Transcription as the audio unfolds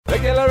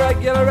regular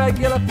features,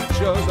 regular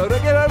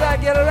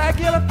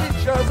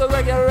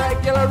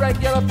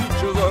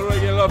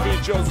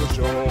features, the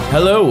show.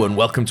 Hello and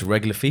welcome to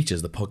Regular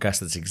Features, the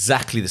podcast that's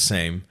exactly the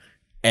same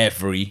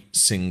every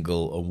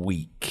single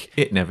week.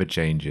 It never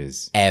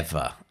changes.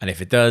 Ever. And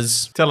if it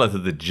does... Tell it to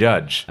the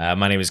judge.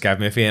 my name is Gav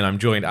Murphy and I'm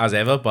joined as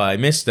ever by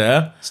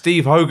Mr...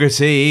 Steve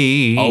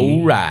Hogarty.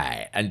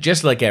 Alright. And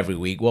just like every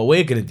week, what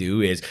we're going to do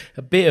is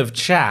a bit of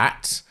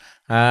chat...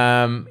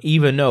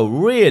 even though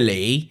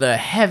really the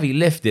heavy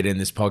lifting in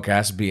this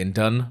podcast being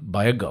done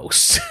by a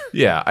ghost.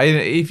 Yeah,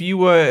 if you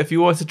were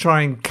to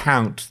try and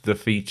count the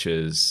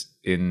features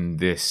in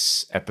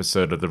this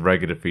episode of the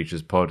Regular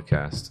Features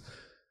podcast,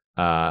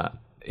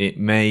 it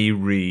may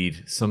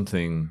read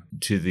something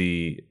to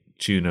the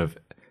tune of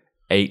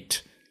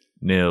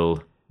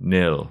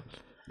 8-0-0.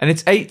 And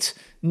it's 8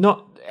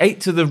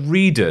 to the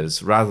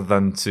readers rather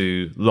than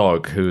to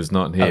Log, who is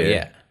not here. Oh,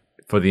 yeah.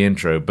 For the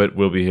intro, but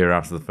we'll be here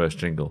after the first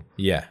jingle.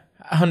 Yeah,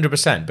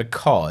 100%,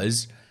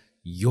 because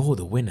you're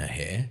the winner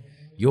here.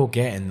 You're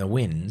getting the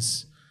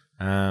wins.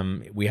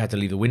 We had to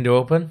leave the window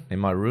open in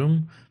my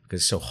room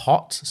because it's so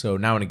hot. So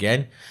now and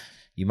again,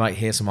 you might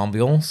hear some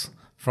ambience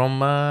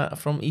from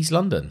East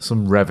London.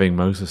 Some revving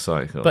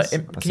motorcycles. But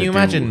can you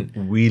imagine...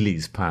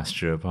 wheelies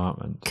past your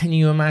apartment. Can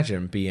you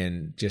imagine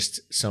being just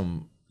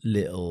some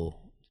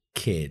little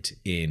kid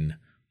in,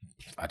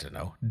 I don't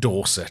know,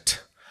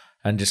 Dorset...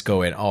 and just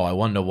going, oh, I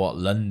wonder what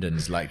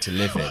London's like to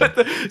live in.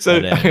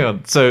 Hang on.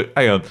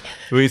 What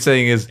you're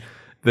saying is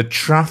the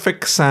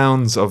traffic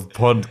sounds of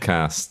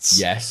podcasts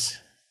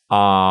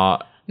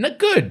are not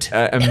good.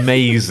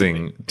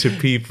 Amazing to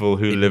people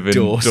who live in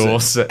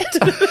Dorset.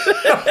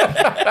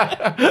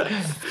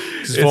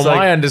 From what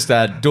I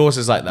understand,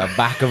 Dorset's like the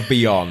back of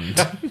beyond.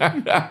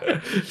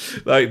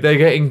 Like they're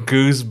getting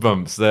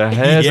goosebumps. Their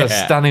hairs are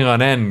standing on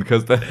end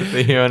because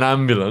they hear an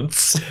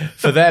ambulance.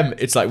 For them,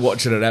 it's like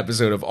watching an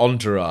episode of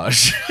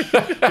Entourage.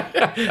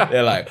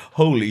 They're like,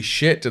 holy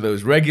shit, do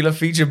those regular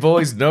feature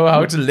boys know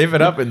how to live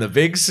it up in the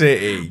big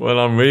city? Well,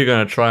 I'm really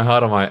going to try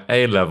hard on my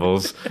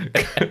A-levels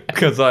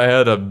because I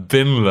heard a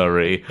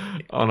binlery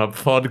on a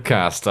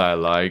podcast I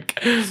like,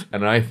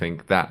 and I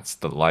think that's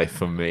the life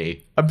for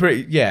me.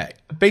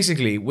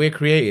 Basically, we're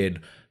creating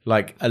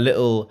like a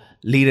little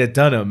Lena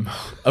Dunham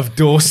of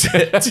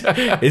Dorset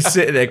is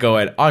sitting there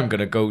going, I'm going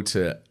to go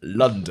to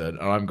London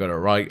and I'm going to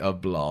write a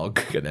blog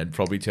and then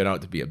probably turn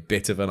out to be a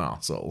bit of an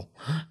arsehole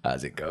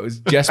as it goes,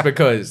 just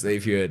because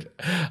they've heard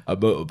a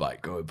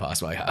motorbike going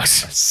past my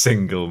house. A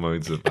single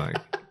motorbike.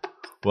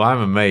 Well,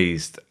 I'm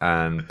amazed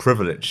and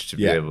privileged to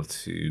be able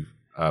to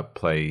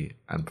play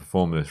and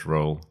perform this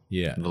role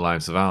in the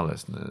lives of our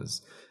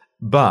listeners.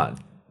 But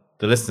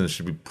the listeners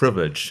should be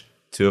privileged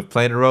to have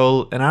played a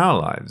role in our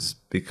lives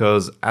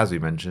because, as we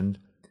mentioned,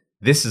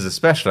 this is a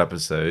special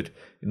episode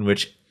in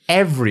which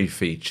every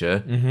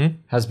feature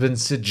has been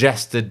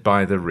suggested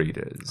by the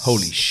readers.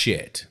 Holy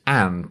shit.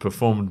 And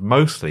performed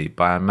mostly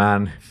by a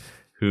man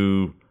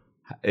who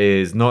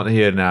is not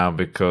here now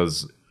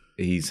because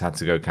he's had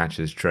to go catch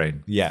his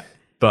train. Yeah.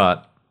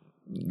 But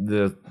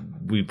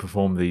we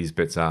perform these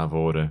bits out of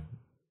order.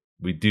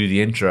 We do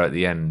the intro at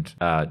the end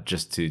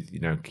just to,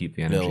 keep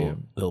the energy up.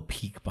 Little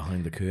peek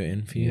behind the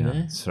curtain for you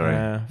there. Sorry.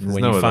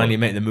 When you finally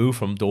make the move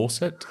from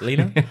Dorset,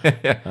 Lena.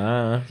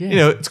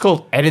 It's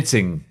called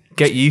editing.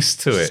 Get used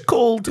to it.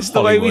 It's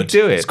the way we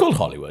do it. It's called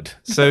Hollywood.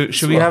 So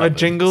should we have a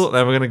jingle?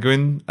 Then we're going to go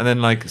in and then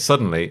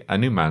suddenly a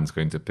new man's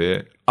going to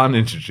appear,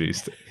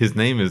 unintroduced. His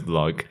name is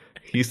Log.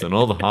 He's done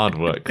all the hard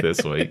work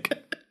this week.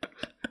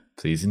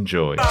 Please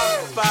enjoy.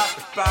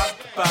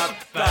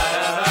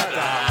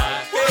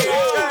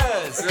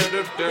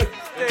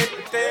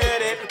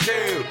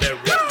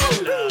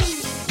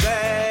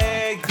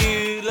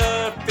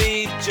 Regular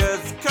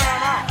features,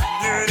 come on.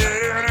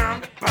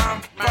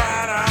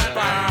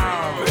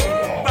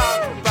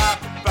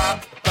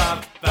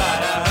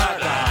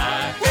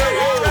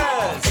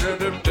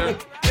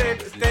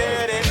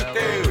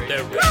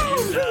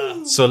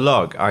 So,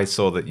 Log, I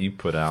saw that you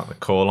put out a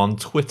call on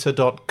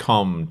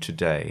twitter.com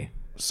today.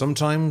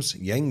 Sometimes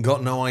you ain't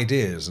got no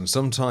ideas, and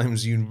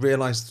sometimes you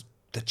realise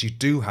that you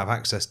do have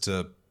access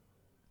to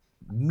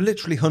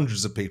literally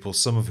hundreds of people,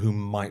 some of whom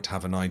might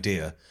have an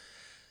idea.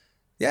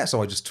 Yeah,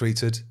 so I just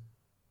tweeted,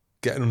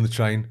 getting on the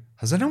train,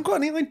 has anyone got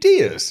any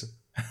ideas?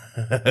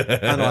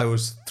 And I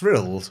was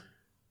thrilled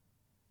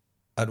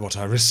at what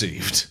I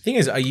received. Thing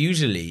is, I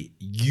usually,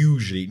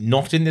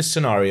 not in this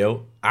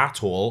scenario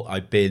at all,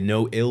 I bear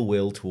no ill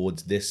will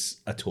towards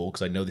this at all,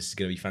 because I know this is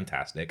going to be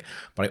fantastic,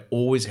 but I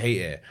always hate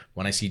it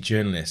when I see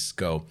journalists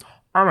go,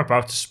 I'm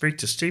about to speak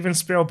to Steven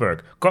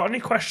Spielberg. Got any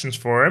questions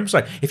for him? It's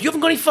like, if you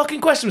haven't got any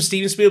fucking questions for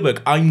Steven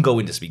Spielberg, I'm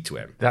going to speak to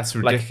him. That's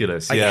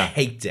ridiculous, I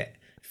hate it.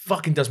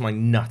 Fucking does my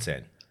nut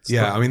in.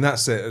 Yeah, I mean,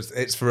 that's it.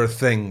 It's for that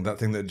thing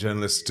that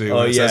journalists do.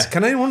 Oh, yeah. Says,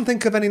 can anyone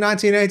think of any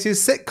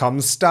 1980s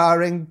sitcoms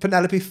starring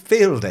Penelope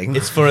Fielding?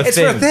 It's for a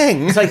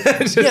thing. It's like,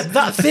 yeah,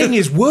 that thing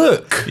is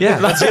work. Yeah,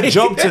 that's your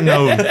job to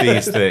know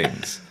these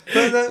things.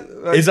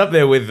 It's up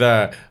there with,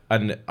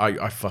 and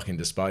I fucking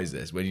despise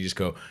this, when you just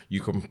go,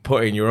 you can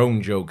put in your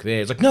own joke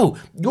there. It's like, no,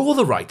 you're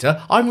the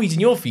writer. I'm reading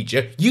your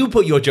feature. You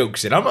put your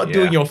jokes in. I'm not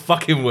doing your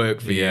fucking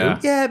work for you.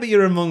 Yeah, but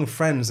you're among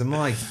friends, and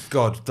my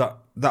God,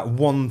 that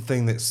one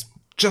thing that's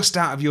just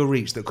out of your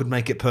reach that could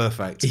make it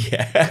perfect.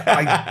 Yeah.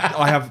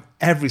 I have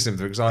every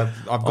sympathy because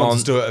I've gone to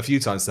Stuart a few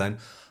times then.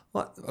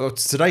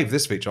 Today for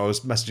this feature, I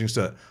was messaging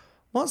Stuart,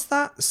 what's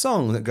that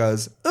song that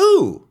goes,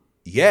 ooh,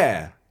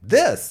 yeah,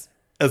 this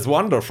is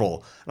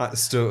wonderful. Like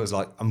Stuart was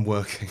like, I'm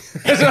working.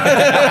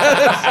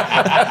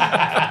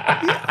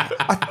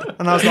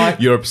 And I was like,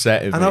 you're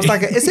upset with me. And I was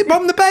like, is it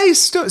on the bass?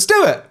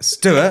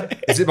 Stuart,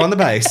 is it on the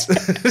bass?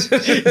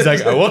 He's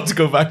like, I want to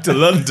go back to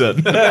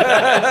London. Where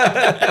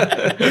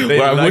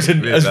I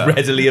wasn't as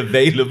readily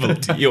available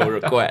to your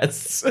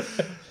requests.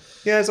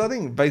 Yeah, so I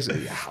think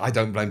basically, I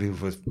don't blame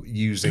people for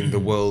using the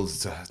world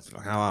to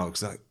how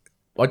out.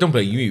 I don't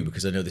blame you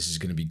because I know this is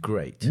going to be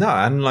great. No,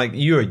 and like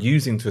you are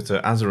using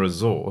Twitter as a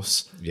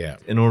resource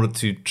in order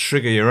to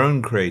trigger your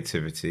own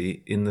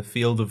creativity in the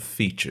field of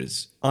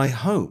features. I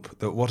hope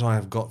that what I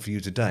have got for you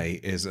today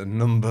is a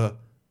number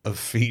of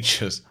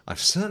features. I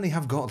certainly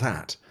have got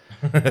that.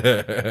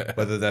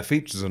 Whether they're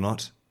features or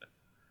not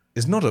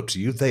is not up to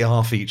you. They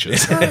are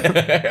features.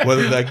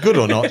 Whether they're good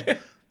or not,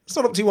 it's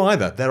not up to you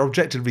either. They're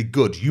objectively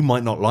good. You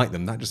might not like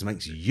them. That just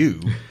makes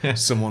you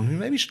someone who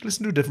maybe should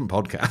listen to a different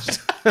podcast.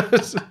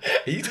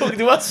 Are you talking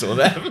to us or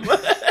them?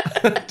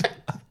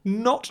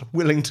 Not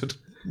willing to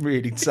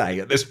really say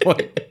at this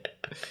point.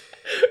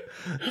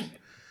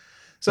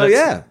 So,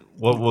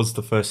 What was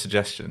the first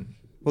suggestion?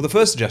 Well, the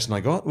first suggestion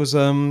I got was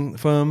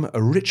from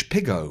Rich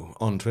Piggo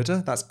on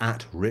Twitter. That's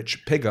at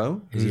Rich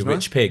Piggo. Is he a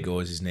rich pig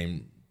or is his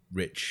name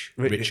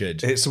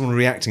Richard? It's someone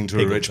reacting to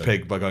a rich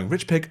pig by going,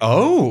 Rich Pig,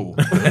 oh!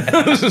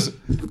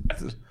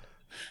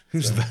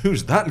 Who's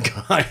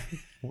that guy?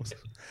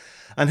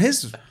 And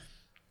his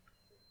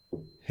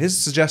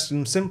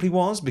suggestion simply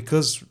was,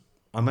 because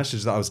I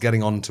messaged that I was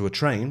getting onto a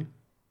train,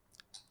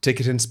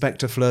 ticket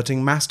inspector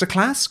flirting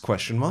masterclass, ?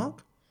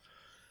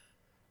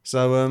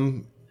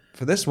 So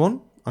for this one,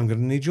 I'm going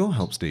to need your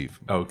help, Steve.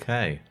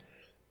 Okay.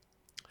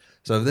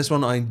 So for this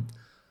one,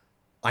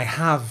 I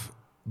have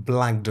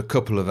blagged a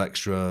couple of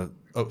extra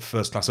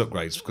first class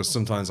upgrades because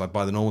sometimes I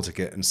buy the normal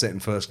ticket and sit in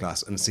first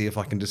class and see if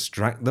I can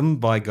distract them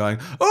by going,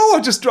 oh,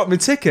 I just dropped my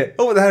ticket.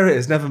 Oh, there it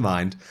is. Never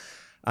mind.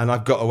 And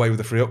I've got away with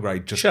a free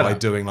upgrade just by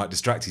doing like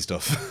distracty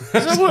stuff.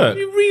 Does that work?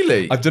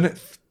 Really? I've done it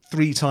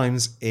 3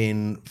 times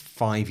in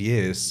 5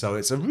 years, so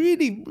it's a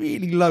really,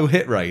 really low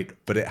hit rate,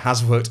 but it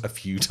has worked a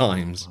few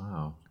times.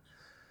 Wow.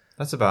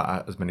 That's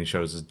about as many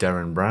shows as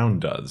Darren Brown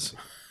does.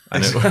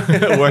 And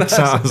it works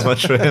out as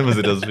much for him as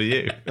it does for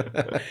you.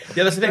 Yeah,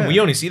 that's the thing. We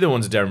only see the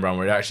ones of Darren Brown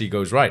where it actually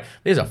goes right.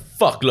 There's a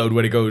fuckload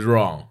where it goes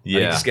wrong. Yeah.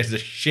 And he just gets the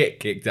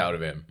shit kicked out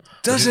of him.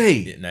 Does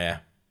he? Nah.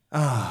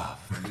 I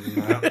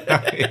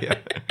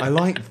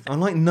like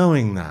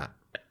knowing that.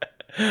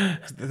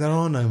 There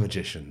are no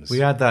magicians. He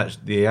had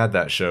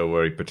that show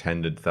where he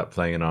pretended that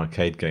playing an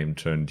arcade game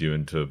turned you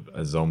into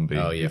a zombie.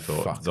 Oh, yeah, He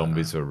thought fuck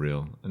zombies were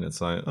real. And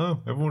it's like, oh,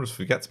 everyone just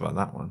forgets about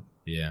that one.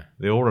 Yeah.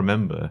 They all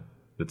remember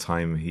the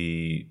time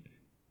he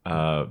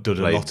did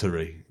a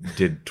lottery.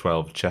 Did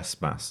 12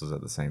 chess masters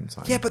at the same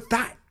time. Yeah, but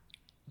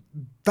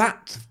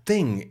that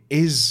thing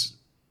is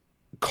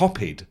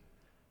copied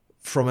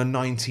from a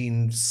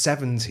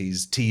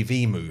 1970s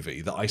TV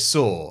movie that I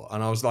saw,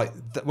 and I was like,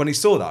 when he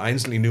saw that, I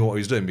instantly knew what he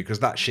was doing because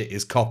that shit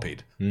is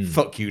copied.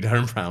 Fuck you,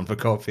 Darren Brown, for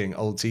copying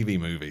old TV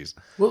movies.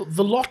 Well,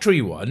 the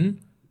lottery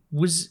one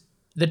was...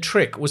 The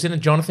trick was in a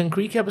Jonathan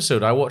Creek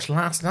episode I watched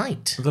last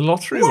night. The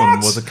lottery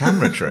one was a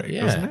camera trick,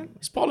 wasn't it?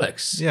 It's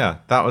bollocks. Yeah,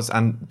 that was...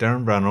 And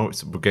Darren Brown...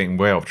 we're getting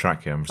way off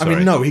track here, I'm sorry. I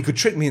mean, no, he could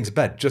trick me into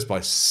bed just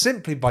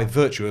simply by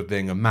virtue of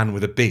being a man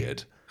with a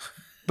beard.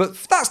 But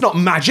that's not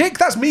magic.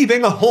 That's me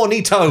being a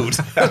horny toad.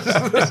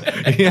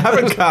 You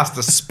haven't cast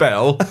a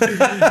spell.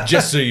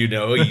 Just so you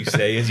know, you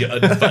say as you're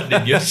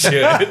unbuttoning your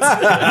shirt.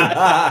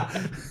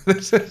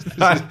 This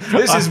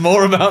is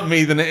more about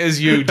me than it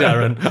is you,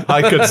 Darren.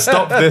 I could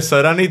stop this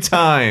at any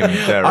time,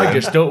 Darren. I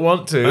just don't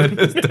want to. I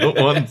just don't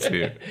want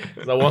to.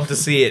 I want to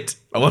see it.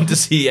 I want to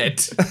see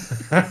it.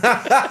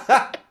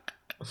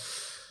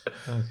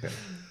 Okay.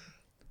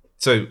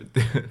 So,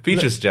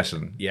 feature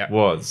suggestion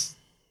was...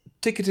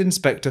 Ticket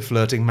Inspector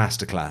Flirting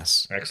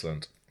Masterclass.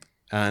 Excellent.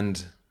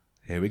 And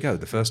here we go.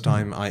 The first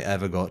time I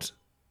ever got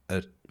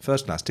a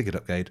first class ticket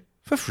upgrade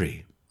for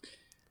free.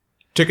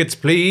 Tickets,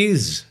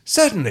 please.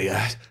 Certainly.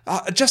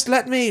 Just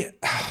let me...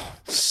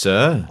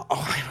 Sir?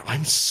 Oh,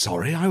 I'm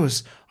sorry. I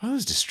was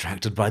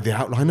distracted by the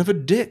outline of a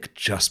dick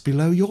just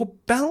below your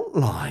belt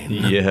line.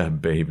 Yeah,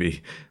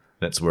 baby.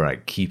 That's where I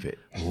keep it.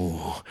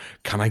 Oh,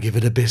 can I give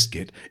it a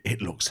biscuit?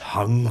 It looks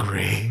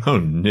hungry. Oh,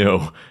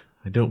 no.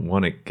 I don't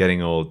want it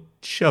getting all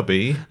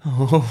chubby.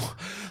 Oh,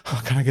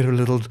 can I give it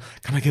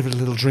a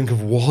little drink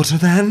of water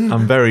then?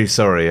 I'm very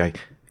sorry. I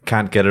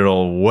can't get it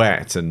all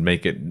wet and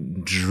make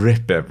it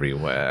drip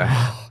everywhere.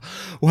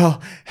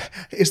 Well,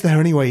 is there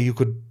any way you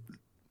could...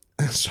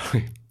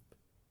 Sorry.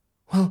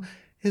 Well,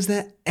 Is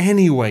there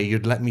any way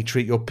you'd let me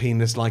treat your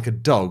penis like a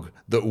dog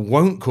that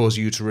won't cause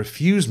you to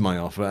refuse my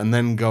offer and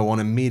then go on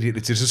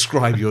immediately to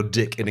describe your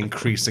dick in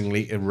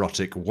increasingly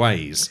erotic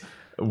ways?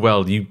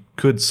 Well, you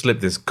could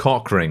slip this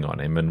cock ring on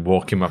him and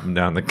walk him up and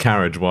down the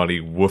carriage while he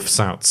woofs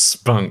out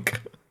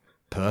spunk.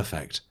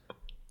 Perfect.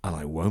 And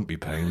I won't be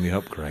paying the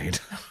upgrade.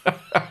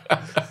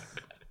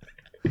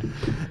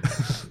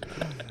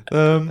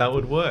 That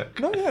would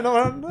work. No.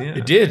 Yeah.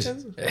 It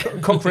did.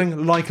 Cock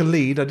ring like a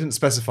lead. I didn't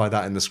specify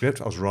that in the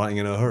script. I was writing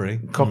in a hurry.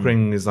 Cock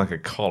ring is like a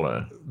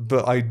collar.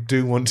 But I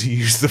do want to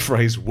use the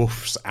phrase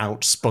woofs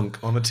out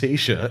spunk on a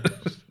t-shirt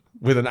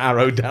with an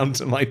arrow down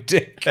to my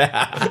dick.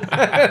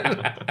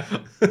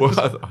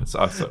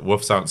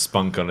 Woofs out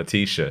spunk on a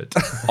t-shirt.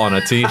 On a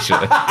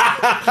t-shirt.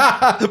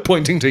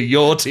 Pointing to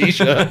your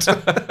t-shirt.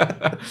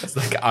 It's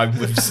like I'm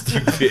with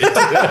stupid.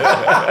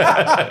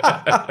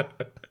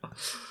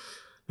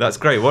 That's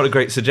great. What a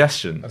great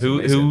suggestion. Who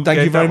Thank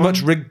gave you very that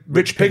much, one?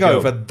 Rich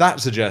Piggo, for that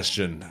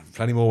suggestion.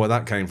 Plenty more where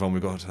that came from.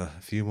 We've got a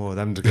few more of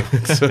them to go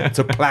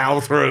to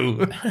plough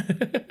through.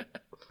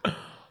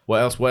 What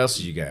else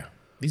did you get?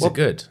 These are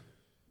good.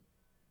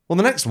 Well,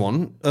 the next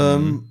one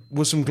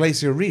was from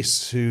Glacier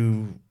Reese,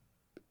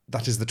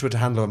 that is the Twitter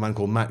handler of a man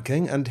called Matt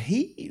King, and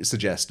he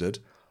suggested,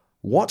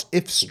 what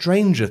if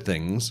Stranger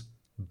Things,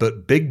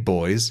 but big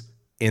boys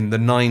in the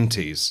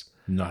 90s?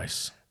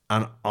 Nice.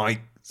 And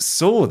I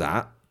saw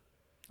that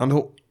and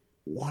thought,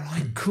 well,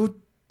 I could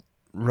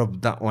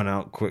rub that one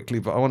out quickly,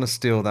 but I want to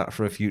steal that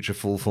for a future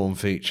full-form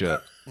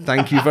feature.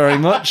 Thank you very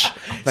much.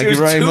 Thank you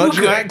very much,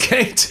 Matt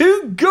King.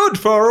 Too good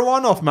for a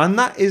one-off, man.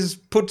 That is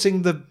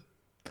putting the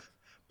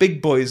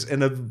big boys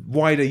in a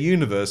wider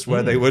universe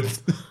where they would...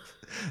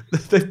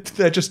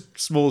 they're just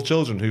small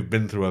children who've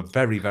been through a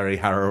very, very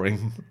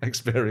harrowing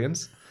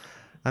experience.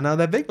 And now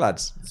they're big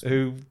lads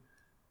who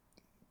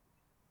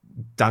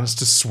danced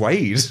to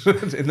Suede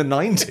in the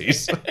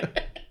 90s.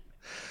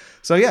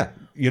 So yeah,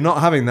 you're not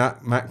having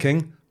that, Matt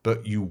King,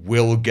 but you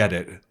will get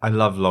it. I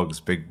love Log's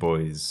Big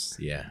Boys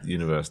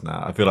universe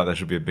now. I feel like there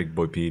should be a Big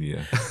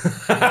Boypedia.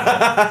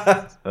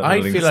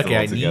 I feel like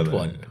I need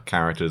one.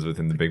 Characters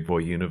within the Big Boy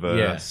universe.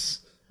 Yes.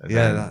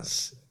 Yeah,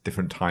 that's...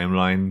 different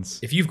timelines.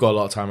 If you've got a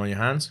lot of time on your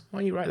hands, why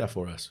don't you write that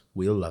for us?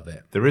 We'll love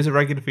it. There is a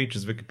regular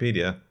features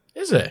Wikipedia.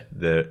 Is it?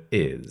 There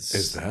is.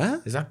 Is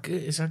there? Is that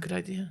good? Is that a good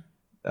idea?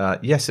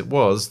 Yes, it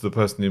was. The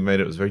person who made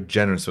it was very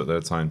generous with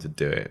their time to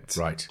do it.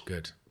 Right,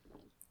 good.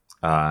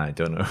 I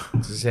don't know.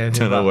 Does it say anything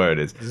don't know where it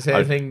is. Does it say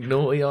anything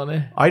naughty on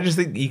it? I just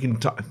think you can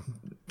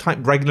type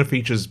regular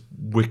features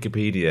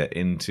Wikipedia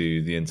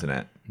into the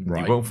internet.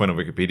 Right. You won't find a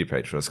Wikipedia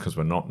page for us because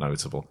we're not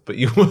notable, but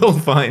you will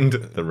find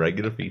the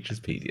regular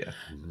featurespedia.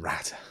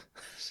 Rat.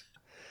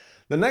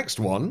 The next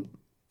one,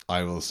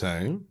 I will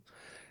say,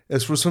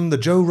 is from the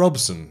Joe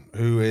Robson,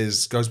 who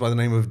goes by the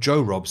name of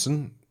Joe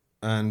Robson,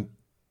 and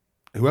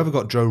whoever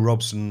got Joe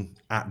Robson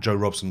at Joe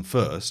Robson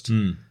first,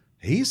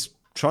 he's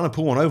trying to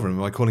pull one over him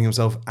by calling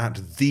himself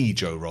at the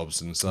Joe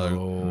Robson. So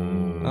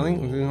I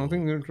think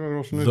Joe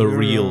Robson is the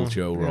real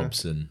Joe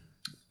Robson.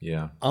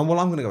 Yeah. Well,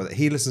 I'm going to go with it.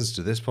 He listens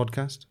to this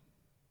podcast,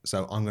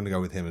 so I'm going to go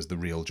with him as the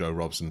real Joe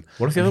Robson.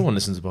 What if the other one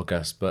listens to the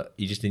podcast, but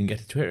he just didn't get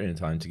to Twitter in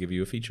time to give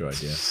you a feature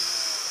idea?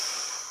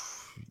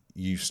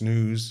 You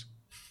snooze,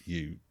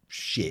 you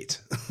shit,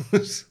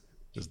 as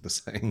the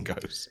saying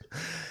goes.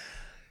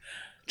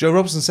 Joe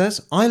Robson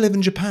says, I live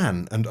in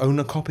Japan and own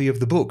a copy of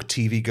the book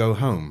TV Go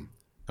Home,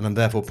 and am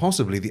therefore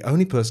possibly the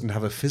only person to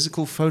have a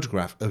physical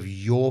photograph of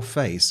your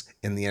face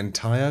in the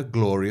entire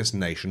glorious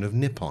nation of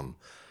Nippon.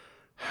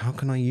 How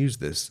can I use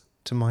this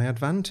to my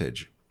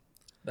advantage?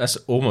 That's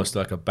almost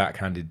like a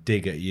backhanded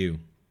dig at you.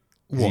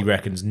 He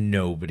reckons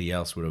nobody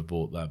else would have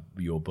bought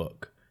your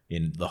book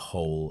in the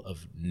whole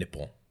of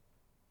Nippon.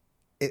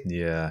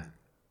 Yeah.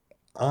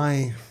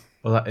 Well,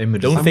 that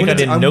image. Don't think I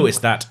didn't notice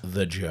that,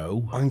 the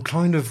Joe. I'm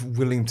kind of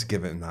willing to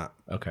give it that.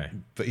 Okay.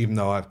 But even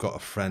though I've got a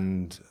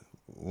friend,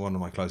 one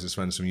of my closest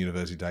friends from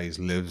university days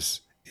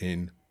lives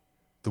in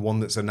the one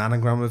that's an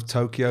anagram of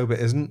Tokyo but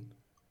isn't.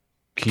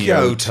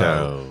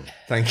 Kyoto.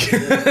 Thank you.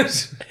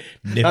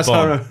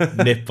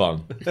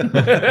 Nippon.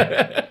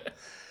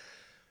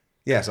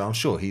 Yeah, so I'm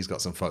sure he's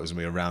got some photos of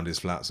me around his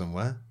flat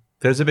somewhere.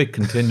 There's a big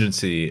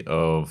contingency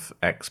of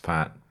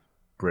expat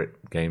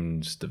Brit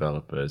games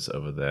developers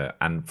over there,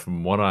 and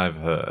from what I've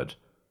heard,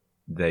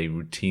 they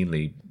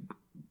routinely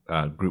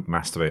group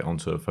masturbate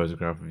onto a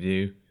photograph of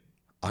you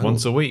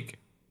once a week.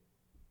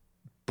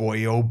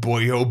 Boy, oh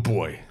boy, oh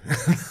boy.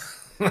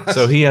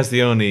 So he has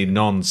the only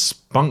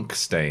non-spunk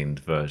stained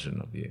version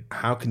of you.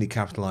 How can he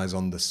capitalize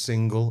on the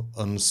single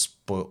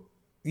unspoiled?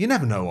 You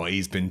never know what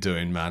he's been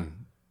doing, man.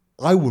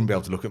 I wouldn't be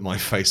able to look at my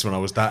face when I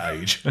was that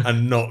age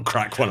and not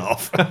crack one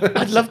off.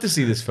 I'd love to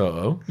see this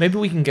photo. Maybe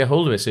we can get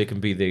hold of it so it can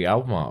be the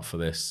album art for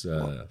this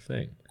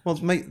thing. Well,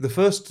 mate,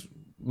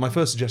 my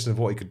first suggestion of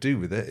what he could do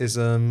with it is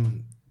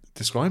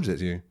describes it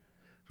to you.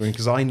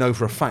 Because I know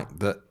for a fact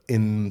that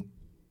in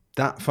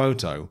that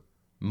photo,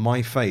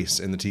 my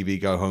face in the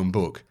TV Go Home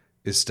book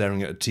is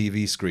staring at a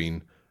TV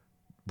screen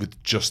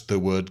with just the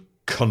word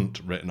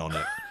cunt written on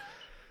it.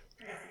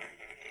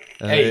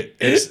 Hey,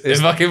 it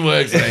fucking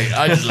works, mate.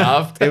 I just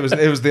laughed. It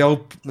was the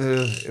old.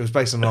 It was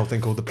based on an old thing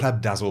called the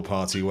Pleb Dazzle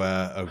Party,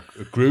 where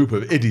a group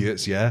of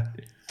idiots,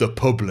 the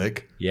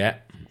public,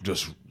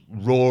 just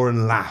roar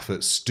and laugh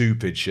at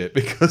stupid shit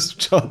because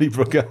Charlie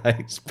Brooker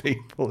hates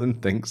people and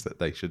thinks that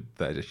they're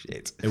just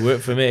shit. It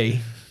worked for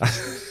me.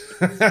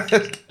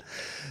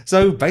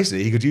 So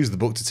basically, he could use the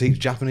book to teach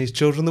Japanese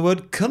children the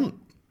word cunt.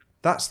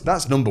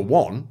 That's number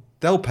one.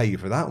 They'll pay you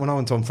for that. When I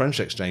went on French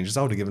exchanges,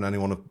 I would have given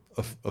anyone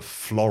a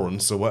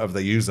Florence or whatever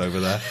they use over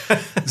there.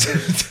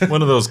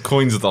 One of those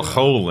coins with a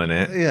hole in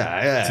it.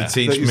 Yeah. To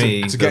teach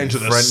me to get into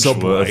the French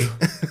subway.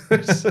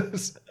 word.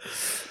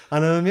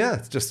 And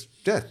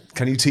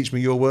can you teach me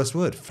your worst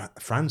word?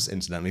 France,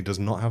 incidentally, does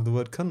not have the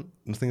word cunt.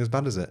 Nothing as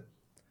bad as it.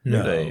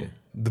 No.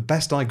 The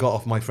best I got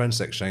off my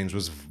French exchange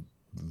was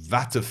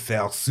va te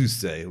faire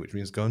sucer, which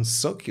means go and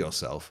suck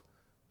yourself.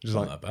 Which is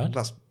not that bad.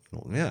 That's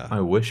yeah.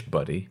 I wish,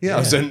 buddy. Yeah, I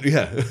was saying,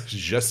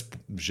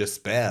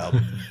 j'espère,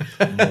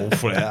 mon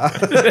frère.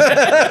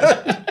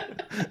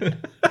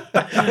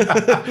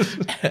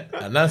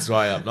 And that's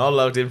why I'm not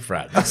allowed in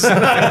France.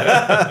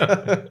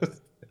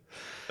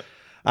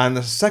 And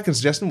the second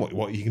suggestion,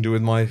 what you can do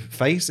with my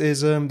face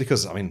is,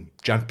 because, I mean,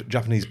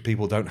 Japanese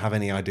people don't have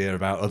any idea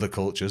about other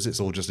cultures.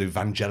 It's all just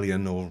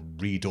Evangelion or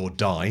read or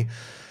die.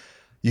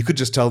 You could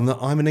just tell them that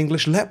I'm an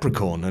English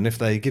leprechaun, and if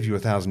they give you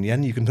 1,000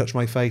 yen, you can touch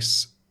my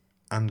face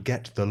and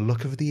get the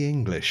look of the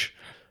English.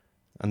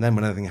 And then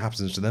when anything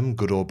happens to them,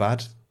 good or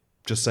bad,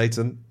 just say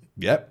to them,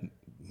 yep,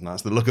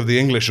 that's the look of the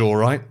English, all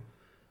right.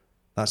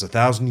 That's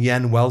 1,000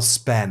 yen well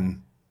spent.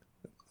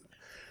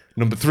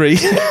 Number 3.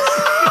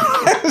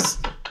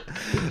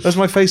 As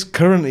my face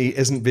currently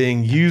isn't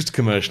being used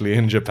commercially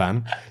in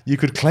Japan, you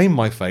could claim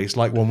my face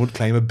like one would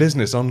claim a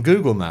business on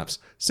Google Maps.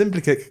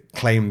 Simply click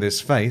claim this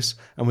face,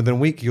 and within a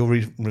week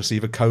you'll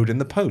receive a code in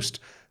the post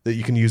that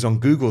you can use on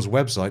Google's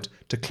website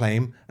to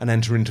claim and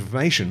enter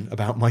information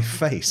about my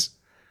face.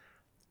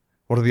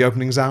 What are the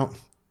openings out?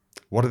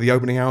 What are the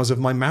opening hours of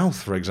my mouth,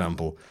 for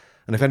example?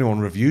 And if anyone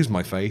reviews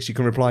my face, you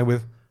can reply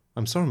with,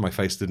 I'm sorry my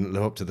face didn't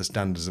live up to the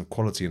standards of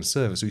quality and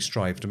service we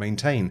strive to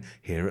maintain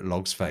here at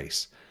Log's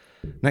Face.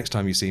 Next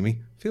time you see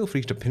me, feel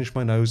free to pinch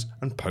my nose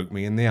and poke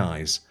me in the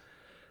eyes.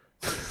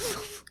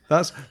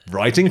 That's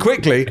writing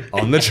quickly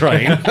on the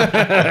train.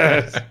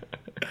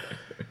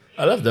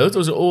 I love those.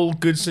 Those are all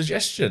good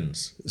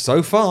suggestions.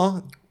 So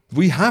far,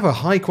 we have a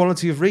high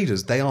quality of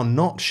readers. They are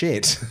not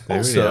shit.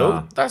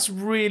 Also, that's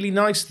really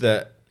nice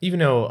that, even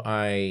though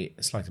I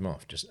slagged him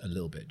off just a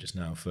little bit just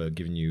now for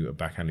giving you a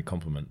backhanded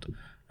compliment,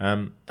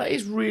 that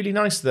is really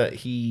nice that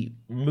he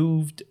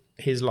moved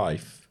his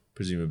life,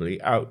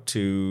 presumably, out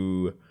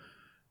to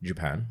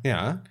Japan.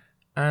 Yeah.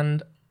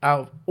 And out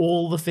of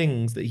all the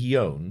things that he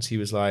owns, he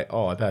was like,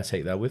 I better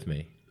take that with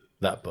me.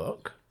 That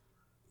book.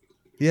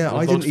 Yeah,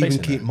 I didn't even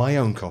keep my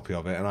own copy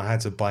of it, and I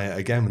had to buy it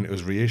again when it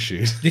was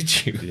reissued.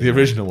 Did you? The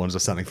original ones are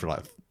sold for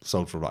like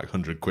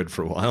 100 quid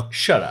for a while.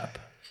 Shut up.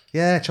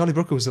 Yeah, Charlie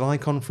Brooker was an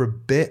icon for a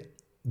bit,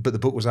 but the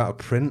book was out of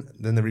print.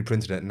 Then they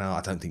reprinted it. Now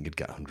I don't think you'd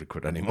get 100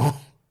 quid anymore.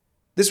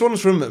 This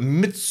one's from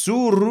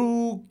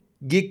Mitsurugi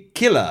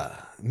Killer.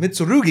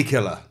 Mitsurugi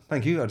Killer.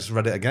 Thank you. I just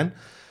read it again.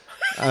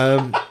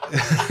 And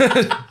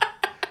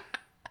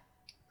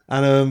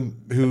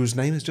whose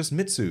name is just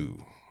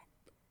Mitsu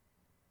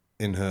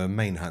in her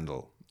main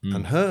handle.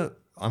 And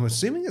I'm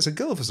assuming it's a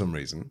girl for some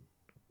reason.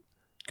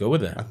 Go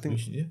with it. I think.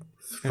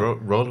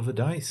 Roll of the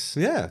dice.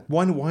 Yeah.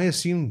 Why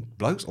assume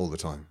blokes all the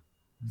time?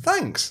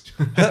 Thanks.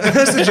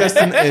 Her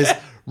suggestion is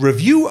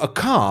review a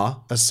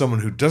car as someone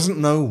who doesn't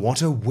know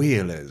what a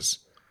wheel is.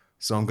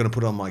 So I'm going to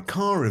put on my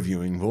car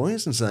reviewing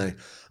voice and say,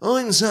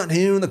 I'm sat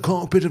here in the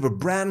cockpit of a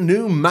brand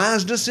new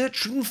Mazda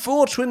Citroen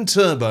 4 twin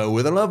turbo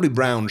with a lovely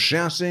brown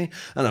chassis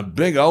and a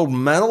big old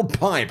metal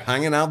pipe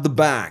hanging out the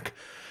back.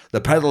 The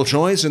pedal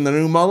choice in the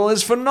new model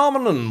is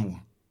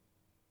phenomenal.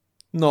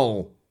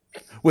 No.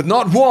 With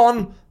not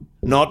 1,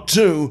 not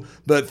 2,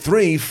 but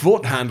 3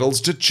 foot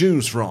handles to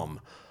choose from.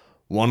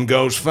 One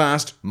goes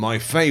fast, my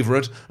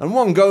favourite, and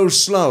one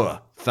goes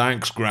slower.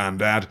 Thanks,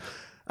 Grandad.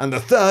 And the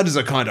third is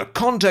a kind of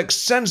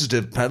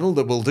context-sensitive pedal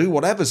that will do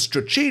whatever's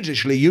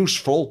strategically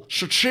useful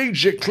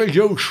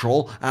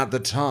at the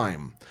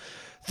time.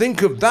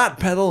 Think of that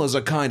pedal as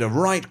a kind of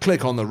right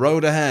click on the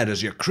road ahead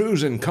as you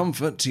cruise in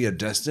comfort to your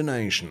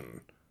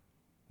destination.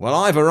 Well,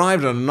 I've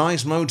arrived at a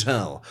nice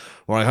motel,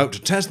 where I hope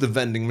to test the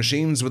vending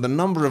machines with a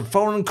number of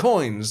foreign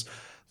coins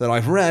that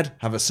I've read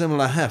have a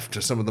similar heft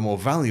to some of the more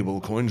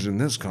valuable coins in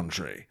this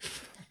country.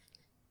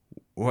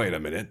 Wait a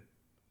minute.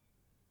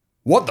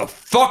 What the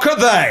fuck are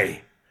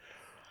they?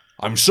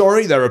 I'm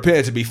sorry, there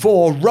appear to be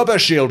 4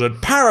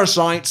 rubber-shielded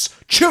parasites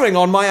chewing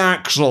on my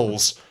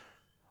axles.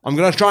 I'm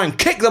going to try and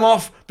kick them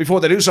off before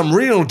they do some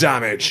real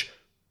damage.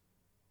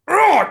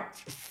 Oh,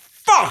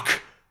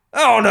 fuck!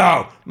 Oh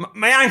no,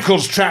 my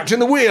ankle's trapped in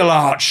the wheel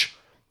arch.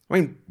 I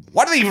mean,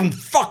 why do they even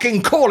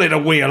fucking call it a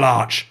wheel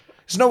arch?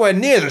 It's nowhere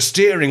near the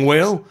steering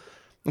wheel.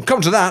 And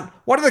come to that,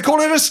 why do they call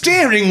it a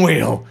steering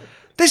wheel?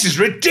 This is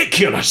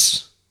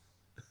ridiculous.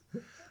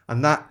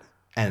 And that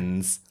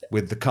ends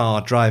with the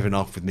car driving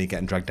off with me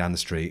getting dragged down the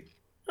street.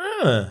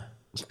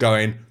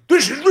 going,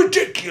 "This is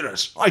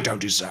ridiculous. I don't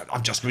deserve.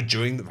 I'm just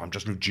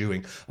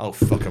reviewing. Oh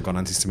fuck! I've gone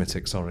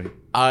anti-Semitic. Sorry.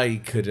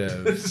 I could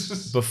have,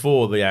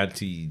 before the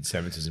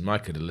anti-Semitism, I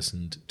could have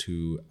listened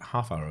to a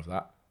half hour of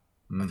that.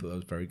 I thought that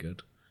was very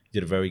good.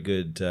 You did a very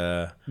good...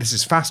 This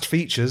is fast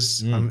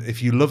features.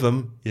 If you love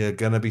them, you're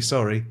going to be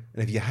sorry.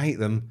 And if you hate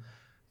them,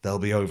 they'll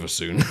be over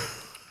soon.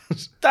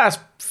 That's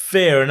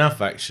fair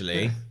enough,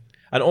 actually.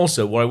 And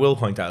also, what I will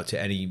point out to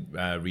any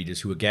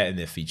readers who are getting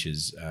their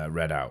features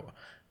read out,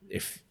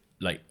 if,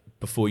 like,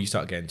 before you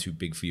start getting too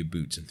big for your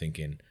boots and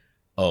thinking,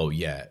 oh,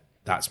 yeah,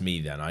 that's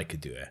me then, I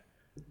could do it.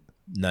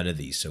 None of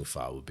these so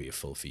far would be a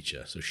full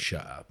feature, so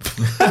shut up.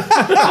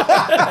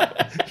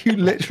 You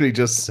literally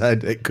just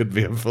said it could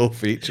be a full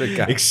feature,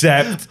 Gav.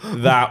 Except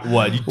that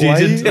one. You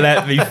didn't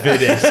let me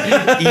finish,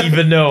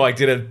 even though I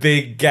did a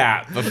big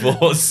gap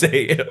before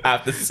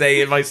after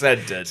saying my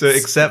sentence. So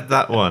accept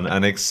that one,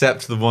 and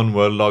accept the one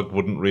where Log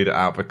wouldn't read it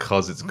out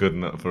because it's good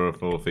enough for a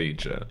full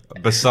feature.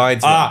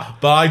 Besides that.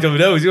 But I don't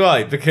know, do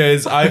I?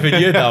 Because I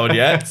haven't heard that one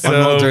yet. So.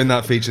 I'm not doing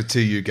that feature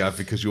to you, Gav,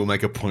 because you will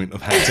make a point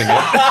of hating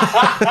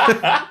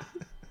it.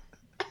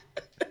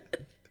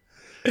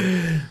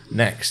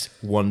 Next,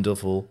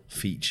 wonderful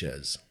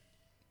features.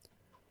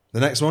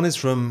 The next one is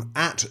from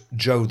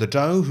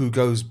 @JoeTheDoe, who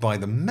goes by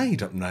the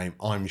made-up name,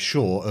 I'm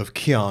sure, of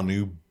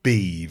Keanu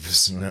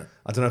Beeves. No.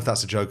 I don't know if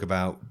that's a joke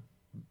about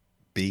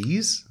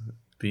bees.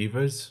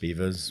 Beavers?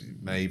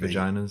 Maybe.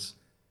 Vaginas?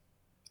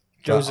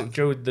 Joe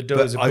the Doe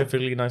is a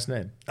perfectly nice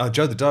name.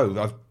 Joe the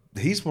Doe,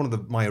 he's one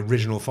of my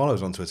original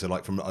followers on Twitter,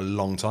 like from a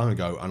long time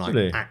ago, and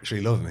Really? I actually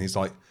love him. He's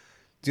like,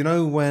 do you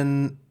know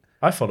when...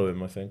 I follow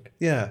him, I think.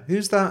 Yeah,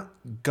 who's that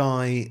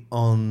guy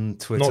on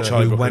Twitter Not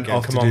Charlie who Brooker went again.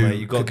 off Come to on, do... mate,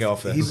 you gotta get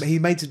off this. He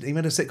made a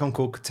sitcom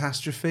called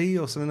Catastrophe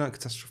or something like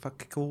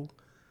Catastrophical.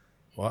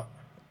 What?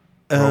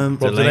 Rob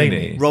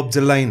Delaney. Rob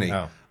Delaney.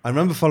 Oh. I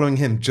remember following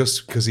him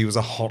just because he was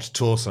a hot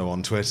torso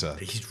on Twitter.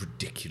 He's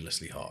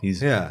ridiculously hot.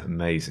 He's Yeah.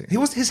 amazing.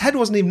 His head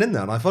wasn't even in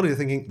there, and I followed you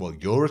thinking, well,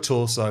 you're a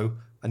torso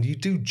and you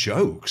do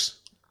jokes.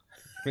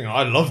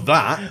 I love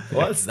that.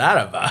 What's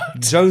that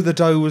about? Joe the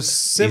Doe was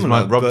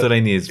similar. Rob but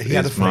Delaney is he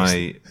had a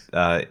my,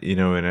 in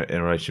a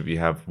relationship, you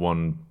have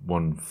one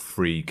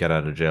free get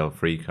out of jail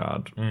free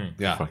card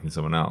Yeah. for fucking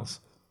someone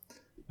else.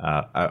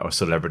 A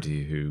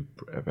celebrity who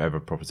ever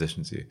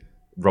propositions you.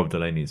 Rob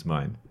Delaney is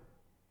mine.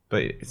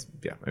 But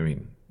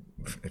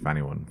if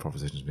anyone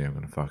propositions me, I'm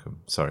going to fuck them.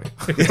 Sorry.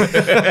 But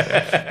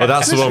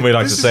that's the one we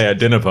like to say at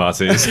dinner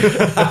parties.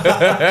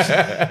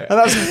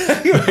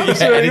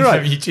 Anytime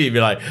right. You cheat,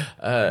 be like,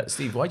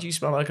 Steve, why do you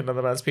smell like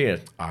another man's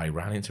penis? I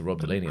ran into Rob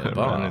Delaney at the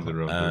bar.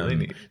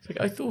 It's like,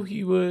 I thought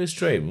you were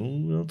straight.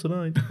 Well,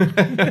 tonight.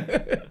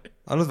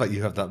 I love that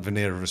you have that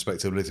veneer of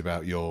respectability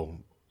about your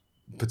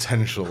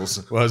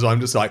potentials, whereas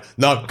I'm just like,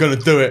 no, I'm going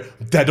to do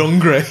it. Dead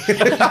hungry.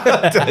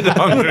 Dead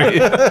hungry.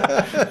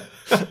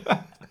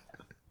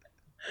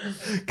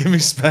 Give me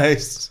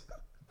space.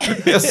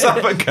 You're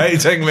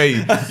suffocating me,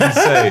 you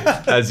say,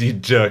 as you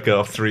jerk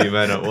off 3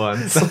 men at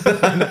once.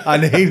 I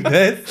need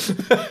this.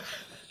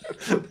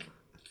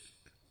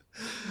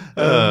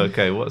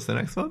 Okay, what's the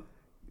next one?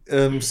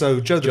 So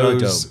Joe the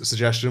Doe's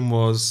suggestion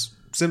was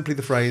simply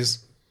the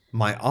phrase,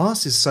 my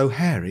arse is so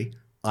hairy,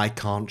 I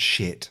can't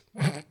shit.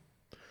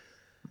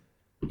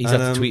 He's had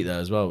to tweet that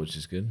as well, which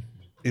is good.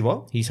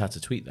 What? He's had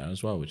to tweet that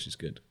as well, which is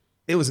good.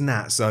 It was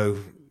Nat, so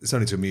it's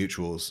only to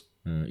mutuals.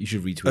 You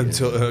should retweet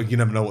Until it. you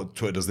never know what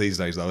Twitter does these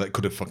days, though. It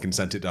could have fucking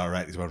sent it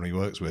directly to everyone he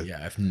works with. Yeah,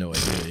 I have no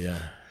idea,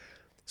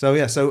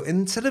 yeah. So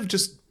instead of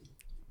just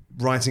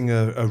writing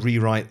a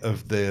rewrite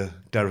of the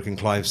Derek and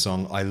Clive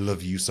song, I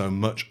Love You So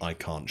Much, I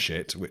Can't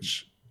Shit,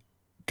 which,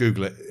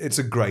 Google it, it's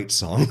a great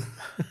song.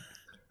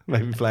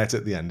 Maybe play it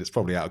at the end. It's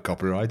probably out of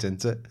copyright,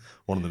 isn't it?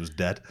 One of them's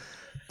dead.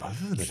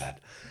 Both of them are dead.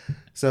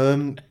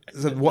 So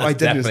what I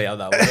did Definitely how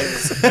that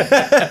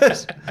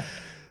works.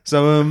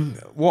 So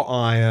what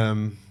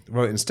I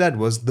wrote instead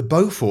was the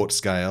Beaufort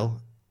scale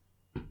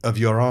of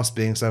your ass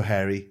being so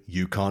hairy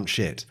you can't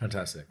shit.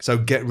 Fantastic. So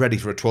get ready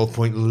for a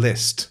 12-point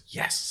list.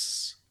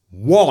 Yes.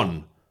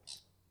 1.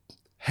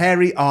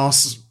 Hairy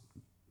ass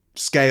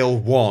scale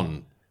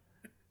 1.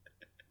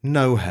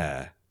 No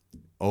hair.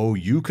 Oh,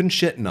 you can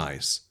shit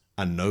nice,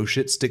 and no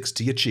shit sticks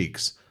to your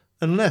cheeks,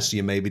 unless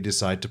you maybe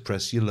decide to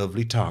press your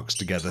lovely tarks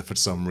together for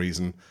some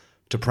reason.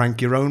 To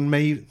prank your own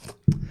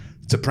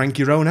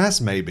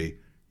ass, maybe.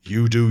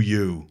 You do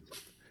you.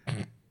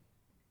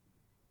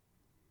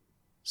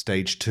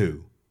 Stage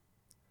 2.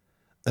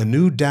 A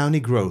new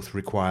downy growth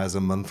requires a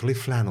monthly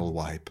flannel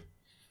wipe.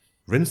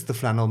 Rinse the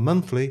flannel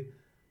monthly,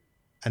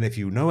 and if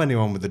you know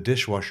anyone with a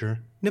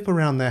dishwasher, nip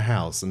around their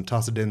house and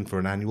toss it in for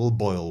an annual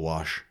boil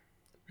wash.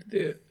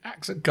 The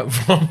accent come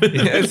from?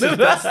 He's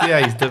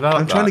developed.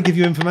 I'm trying to give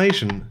you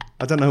information.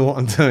 I don't know what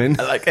I'm doing.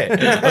 I like it.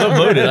 I don't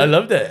moan it. I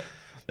loved it.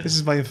 This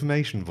is my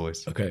information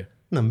voice. Okay.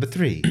 Number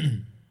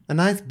 3. A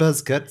nice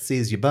buzzcut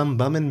sees your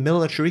bum in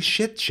military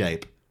shit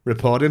shape.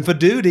 Reporting for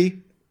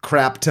duty,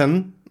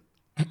 Crapton.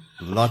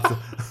 Lots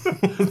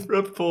of...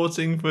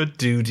 Reporting for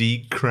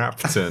Duty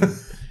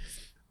Crapton.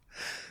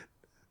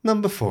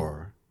 Number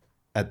 4.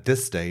 At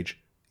this stage,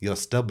 Your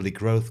stubbly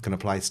growth can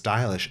apply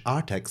stylish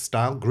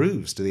Artex-style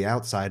grooves to the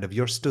outside of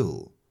your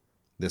stool.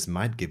 This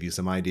might give you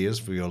some ideas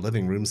for your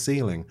living room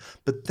ceiling,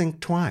 but think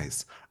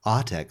twice.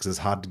 Artex is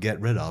hard to get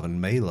rid of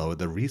and may lower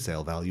the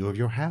resale value of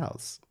your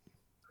house.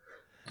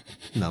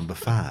 Number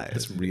 5.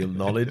 That's real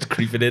knowledge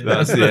creeping in.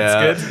 That's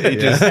good.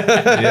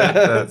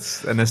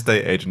 That's an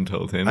estate agent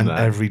told him And that.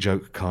 every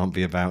joke can't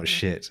be about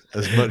shit,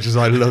 as much as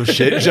I love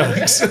shit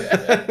jokes.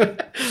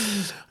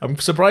 I'm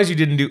surprised you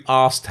didn't do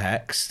arse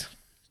text,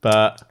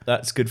 but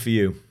that's good for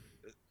you.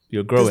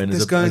 You're growing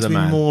There's as going a to be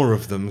man. more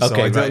of them, so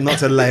Okay, I don't, right. not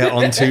to lay it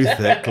on too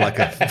thick like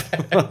a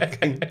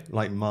fucking,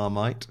 like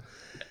Marmite.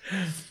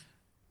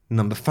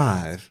 Number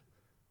 5.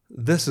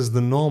 This is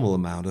the normal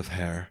amount of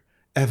hair.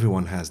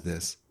 Everyone has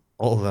this.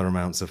 All other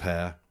amounts of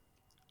hair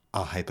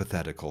are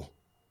hypothetical.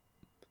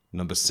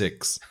 Number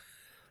 6.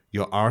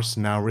 Your arse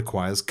now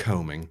requires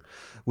combing.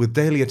 With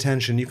daily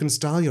attention, you can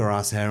style your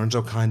arse hair into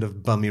a kind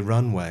of bummy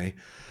runway,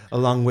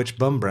 along which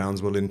bum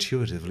browns will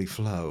intuitively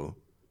flow.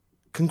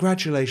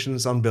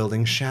 Congratulations on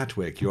building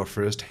Shatwick, your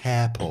first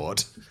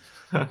hairport.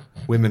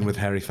 Women with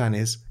hairy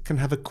fannies can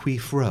have a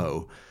queef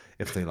row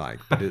if they like,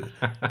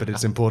 but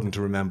it's important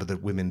to remember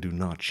that women do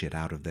not shit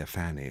out of their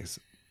fannies.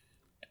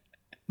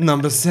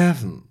 Number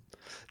 7.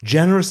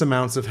 Generous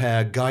amounts of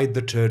hair guide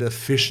the turd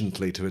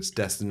efficiently to its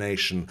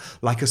destination,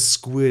 like a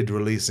squid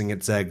releasing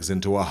its eggs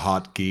into a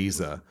hot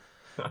geyser.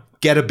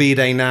 Get a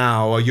bidet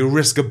now, or you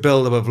risk a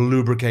buildup of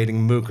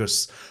lubricating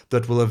mucus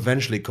that will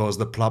eventually cause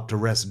the plop to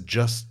rest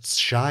just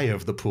shy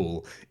of the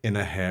pool in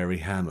a hairy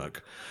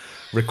hammock,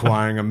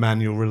 requiring a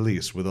manual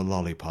release with a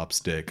lollipop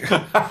stick.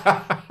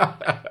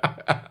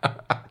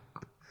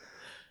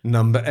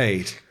 Number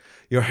 8.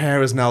 Your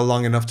hair is now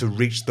long enough to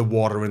reach the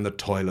water in the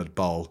toilet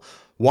bowl.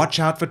 Watch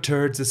out for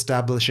turds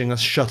establishing a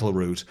shuttle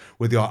route,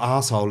 with your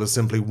asshole as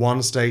simply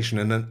one station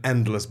in an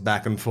endless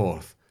back and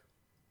forth.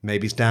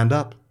 Maybe stand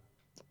up,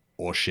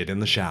 or shit in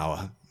the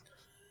shower.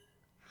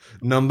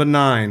 Number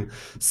 9.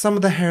 Some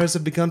of the hairs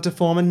have begun to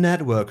form a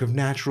network of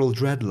natural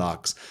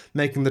dreadlocks,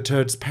 making the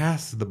turds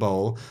pass the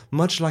bowl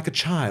much like a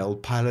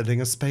child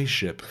piloting a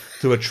spaceship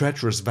through a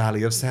treacherous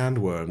valley of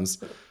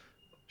sandworms.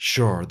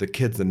 Sure, the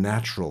kid's a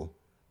natural,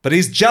 but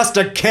he's just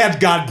a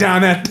kid,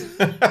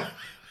 goddammit!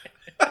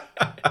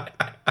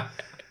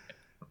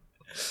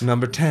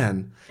 Number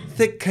 10.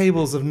 Thick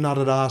cables of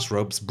knotted arse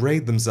ropes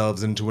braid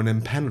themselves into an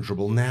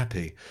impenetrable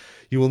nappy.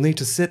 You will need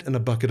to sit in a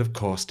bucket of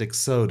caustic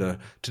soda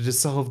to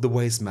dissolve the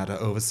waste matter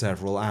over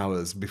several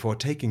hours before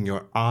taking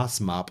your arse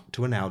mop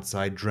to an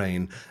outside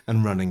drain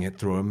and running it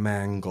through a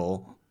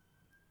mangle.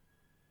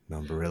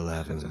 Number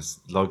 11.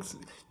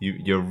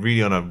 You're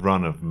really on a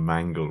run of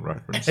mangle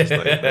references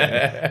lately.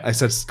 I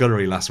said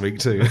scullery last week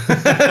too.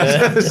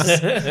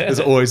 There's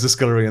always a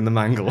scullery in the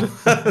mangle.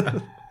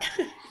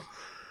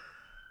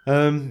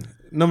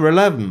 Number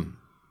 11.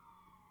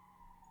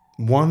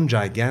 One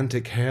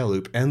gigantic hair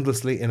loop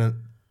endlessly in a...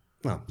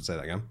 No, say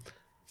that again.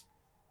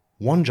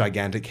 One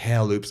gigantic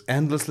hair loops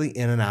endlessly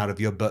in and out of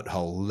your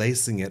butthole,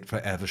 lacing it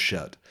forever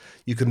shut.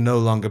 You can no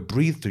longer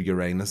breathe through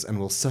your anus and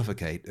will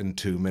suffocate in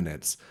 2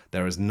 minutes.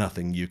 There is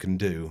nothing you can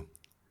do.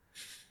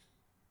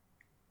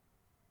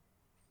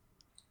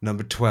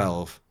 Number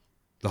 12.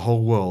 The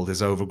whole world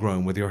is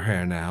overgrown with your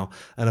hair now,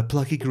 and a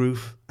plucky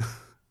group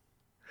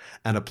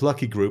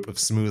of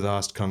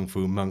smooth-arsed kung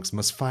fu monks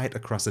must fight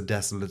across a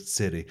desolate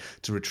city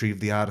to retrieve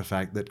the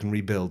artifact that can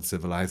rebuild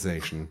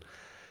civilization.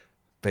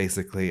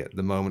 Basically, at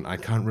the moment, I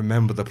can't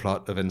remember the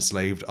plot of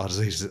Enslaved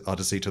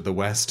Odyssey to the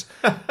West,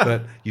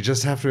 but you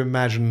just have to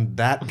imagine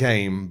that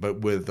game,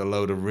 but with a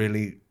load of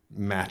really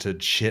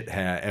matted shit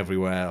hair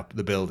everywhere up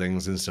the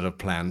buildings instead of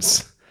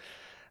plants.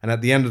 And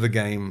at the end of the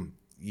game,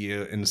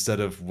 instead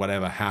of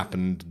whatever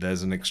happened,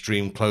 there's an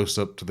extreme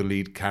close-up to the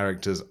lead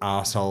character's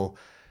arsehole,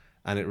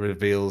 and it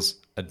reveals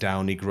a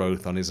downy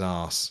growth on his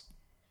arse.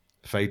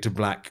 Fade to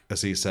black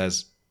as he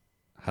says,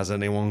 "Has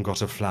anyone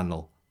got a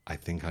flannel? I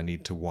think I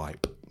need to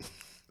wipe."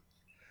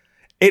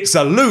 It's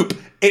a loop!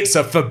 It's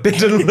a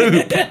forbidden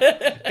loop!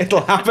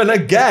 It'll happen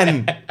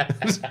again!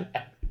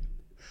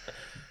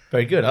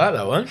 Very good. I like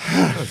that one.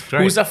 That's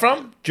great. Who's that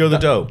from? Joe the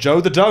Doe. Joe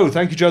the Doe.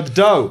 Thank you, Joe the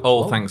Doe.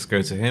 All thanks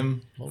go to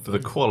him for the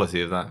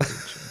quality of that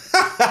feature.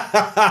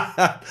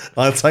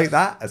 I'll take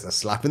that as a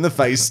slap in the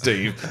face,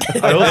 Steve.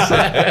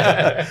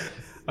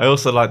 I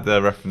also like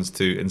the reference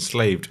to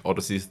Enslaved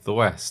Odyssey to the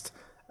West,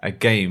 a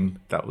game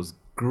that was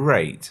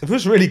great It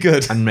was really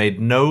good. and made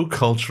no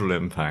cultural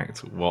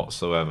impact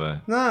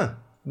whatsoever. No.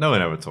 No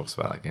one ever talks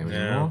about that game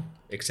anymore.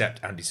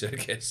 Except Andy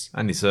Serkis.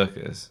 Andy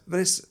Serkis. But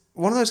it's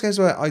one of those games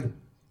where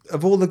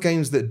of all the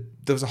games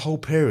that there was a whole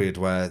period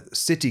where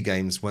city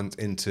games went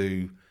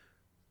into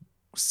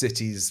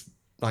cities,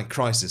 like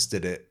Crysis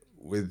did it,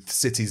 with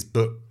cities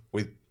but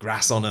with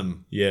grass on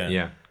them. Yeah.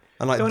 Yeah.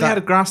 And like They only that,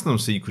 had grass on them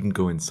so you couldn't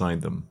go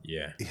inside them.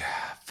 Yeah.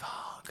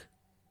 fuck.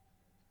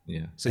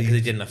 Yeah. So Because you,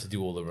 they didn't have to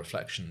do all the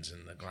reflections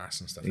in the glass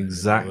and stuff.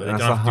 Exactly. They That's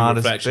don't the have to do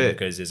hardest reflection bit.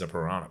 because there's a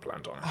piranha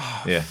plant on it.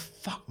 Yeah.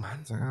 fuck, man.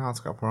 It's like, it's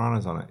got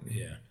piranhas on it.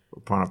 Yeah.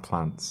 Piranha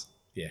plants.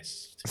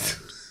 Yes.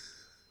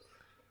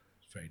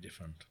 It's very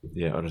different.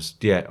 Yeah,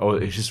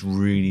 it's just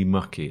really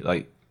mucky.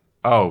 Like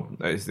Oh,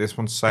 this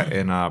one's set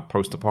in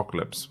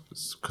post-apocalypse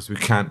because we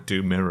can't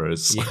do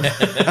mirrors. All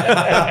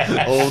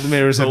the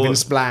mirrors have been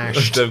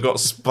splashed. They've got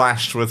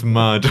splashed with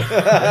mud.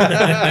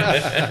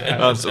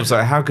 I'm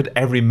sorry, how could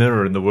every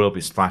mirror in the world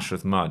be splashed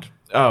with mud?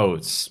 Oh,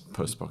 it's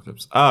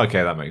post-apocalypse. Oh,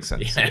 okay, that makes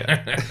sense.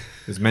 Yeah.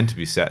 It's meant to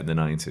be set in the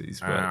 90s,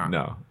 but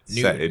no.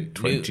 It's set in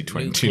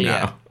 2020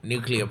 now.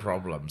 Nuclear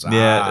problems.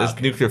 There's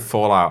nuclear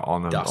fallout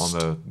on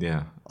the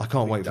yeah. I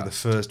can't wait for the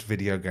first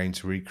video game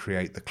to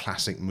recreate the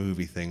classic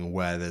movie thing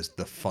where there's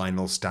the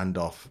final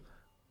standoff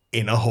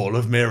in a hall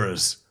of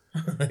mirrors.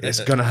 It's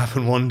going to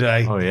happen one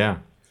day. Oh, yeah.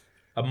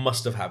 It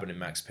must have happened in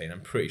Max Payne. I'm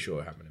pretty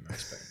sure it happened in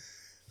Max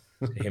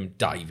Payne. Him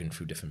diving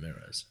through different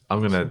mirrors.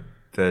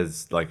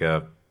 There's like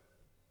a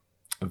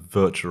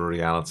virtual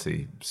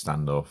reality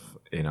standoff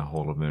in a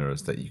hall of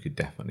mirrors that you could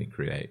definitely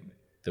create.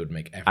 That would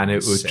make everyone and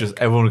it would sick. just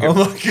everyone would,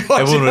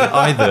 everyone would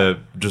either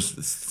just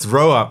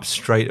throw up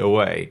straight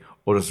away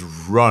or just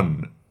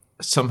run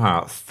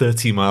somehow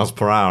 30 miles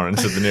per hour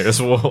into the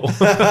nearest wall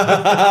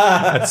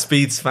at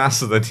speeds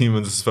faster than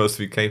humans are supposed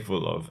to be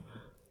capable of.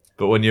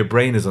 But when your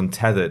brain is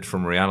untethered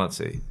from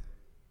reality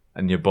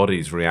and your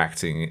body's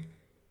reacting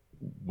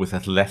with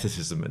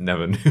athleticism it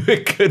never knew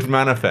it could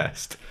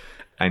manifest,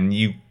 and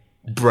you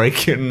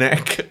break your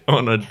neck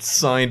on a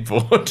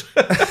sideboard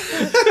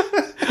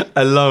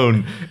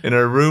alone in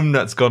a room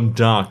that's gone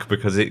dark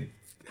because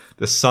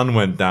the sun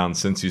went down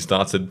since you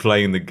started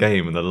playing the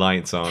game and the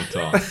lights aren't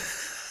on.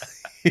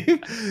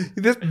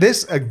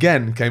 This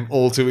again came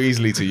all too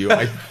easily to you.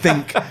 I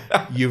think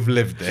you've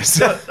lived this.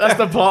 That's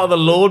the part of the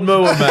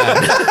lawnmower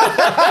man.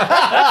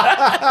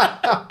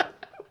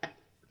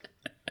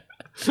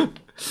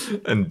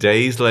 And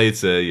days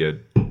later, your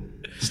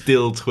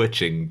still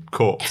twitching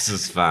corpse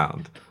is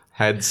found.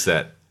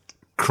 Headset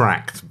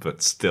cracked,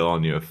 but still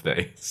on your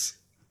face.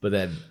 But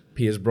then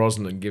Pierce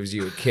Brosnan gives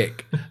you a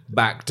kick.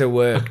 Back to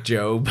work,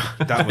 Job.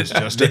 That was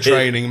just a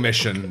training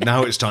mission.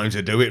 Now it's time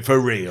to do it for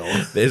real.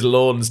 There's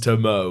lawns to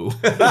mow.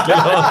 Thought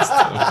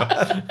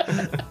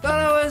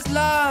I was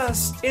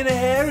lost in a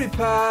hairy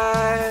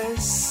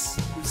pass.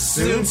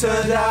 Soon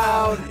turned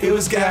out it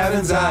was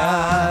Gavin's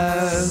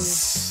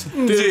eyes.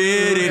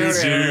 Did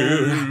it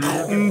you?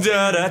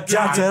 Da da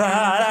da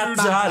da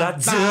da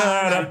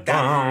da da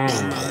da.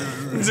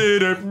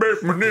 Did it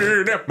make me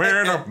need a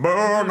man of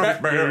bone?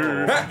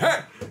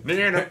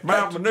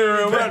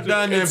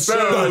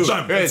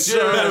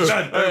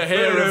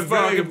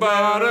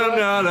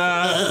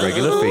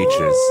 Regular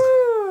features.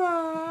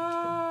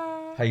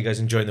 How you guys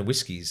enjoying the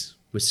whiskies?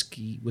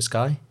 Whiskey?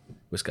 Whiskers.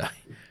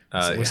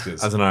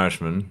 As an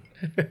Irishman,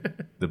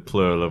 the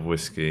plural of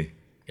whiskey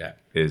Yeah.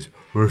 is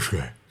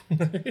whiskey.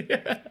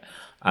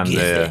 And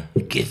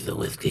Give the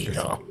whiskey,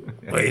 no.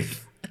 Wait.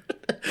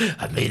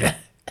 I made it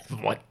for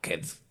my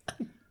kids.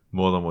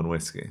 more than one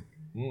whiskey.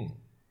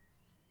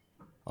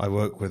 I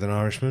work with an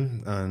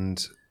Irishman,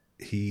 and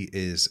he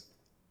is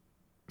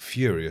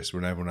furious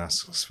when everyone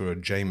asks for a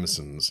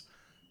Jameson's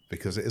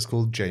because it is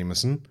called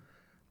Jameson.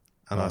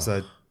 And I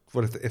said,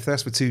 "What if they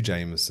ask for two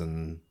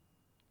Jamesons?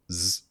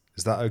 Is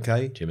that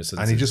okay?"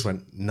 Jameson's. And he just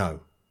went, "No."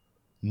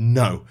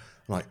 I'm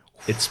like,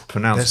 It's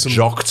pronounced There's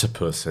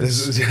joctopus.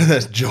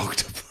 there's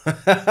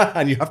Joctopus,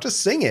 and you have to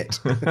sing it.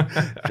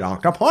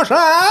 Joctopus.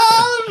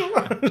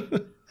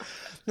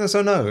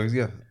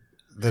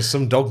 There's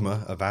some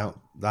dogma about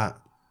that.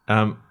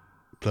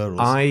 Plurals.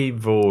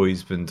 I've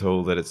always been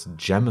told that it's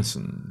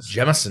Jamisons.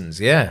 Jamisons,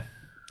 yeah.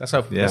 That's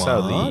how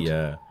What?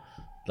 the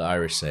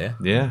Irish say it.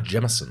 Yeah.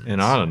 Jamisons.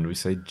 In Ireland, we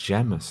say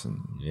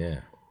Jamison.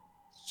 Yeah.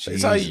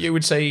 It's how you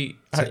would say,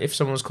 if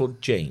someone was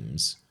called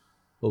James,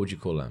 what would you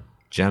call them?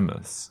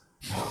 Jemus.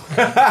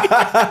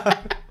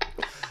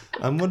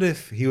 And what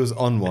if he was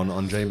on one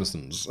on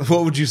Jameson's?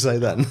 What would you say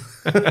then?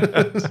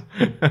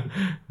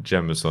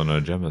 Jemison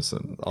or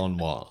Jemison. On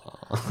what?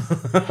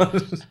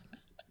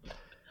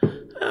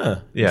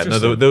 Yeah,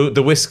 no,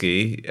 the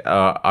whiskey,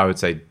 I would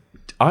say,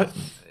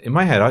 in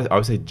my head, I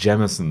would say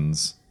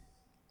Jemisons.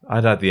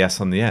 I'd add the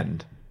S on the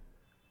end.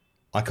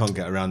 I can't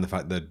get around the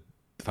fact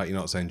you're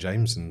not saying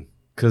Jameson.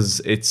 Because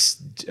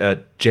it's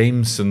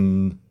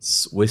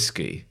Jameson's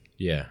whiskey.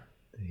 Yeah.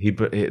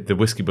 The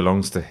whiskey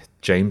belongs to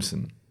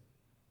Jameson.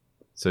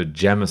 So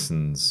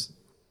Jemisons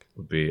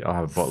would be, I'll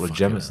have a bottle of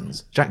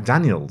Jemisons. Jack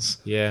Daniels.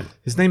 Yeah.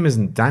 His name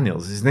isn't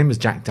Daniels. His name is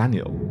Jack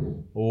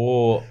Daniel.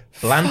 Or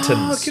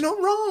Blantons. Fuck, you're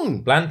not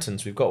wrong.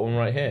 Blantons, we've got one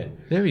right here.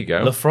 There we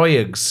go.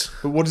 Lafroigs.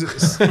 But what is it?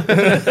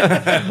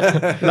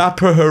 La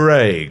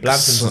Perregs.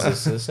 Blantons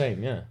is the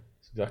same, yeah.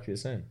 It's exactly the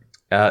same.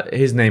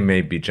 His name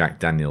may be Jack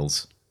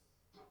Daniels.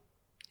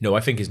 No, I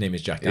think his name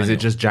is Jack Daniel. Is it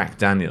just Jack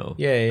Daniel?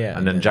 Yeah.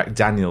 And then Jack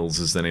Daniels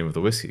is the name of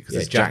the whiskey because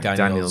it's Jack Jack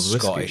Daniel's Daniels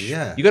whiskey. Scottish.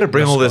 Yeah. You got to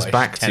bring all this Scottish,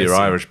 back to your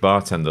Tennessee. Irish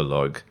bartender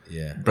log.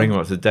 Yeah. Bring him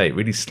up to date.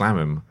 Really slam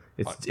him.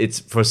 It's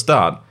for a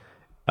start.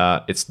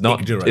 It's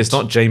not Ignorant. It's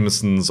not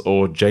Jameson's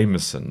or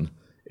Jameson.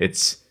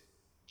 It's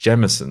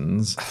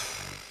Jemisons,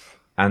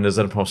 and there's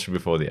an apostrophe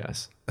before the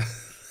S.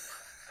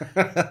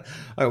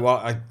 Oh,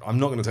 well, I'm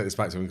not going to take this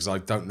back to him because I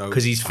don't know.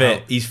 Because he's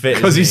fit. He's fit.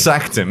 Because he isn't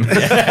sacked him.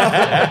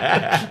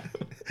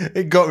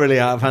 It got really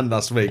out of hand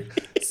last week.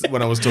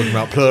 when I was talking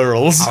about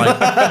plurals. And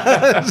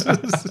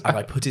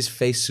I put his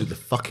face through the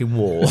fucking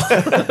wall.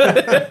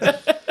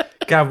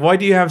 Gav, why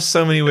do you have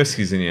so many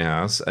whiskies in your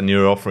house and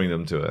you're offering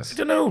them to us? I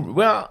don't know.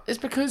 Well, it's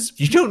because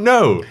You don't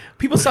know.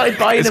 people started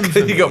buying them for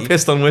You me. got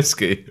pissed on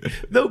whiskey.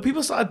 No,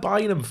 people started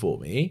buying them for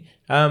me.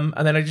 And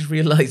then I just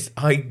realized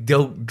I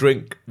don't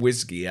drink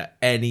whiskey at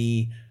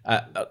any...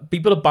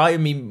 people are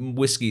buying me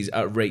whiskeys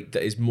at a rate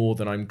that is more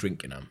than I'm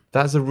drinking them.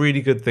 That's a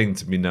really good thing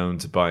to be known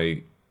to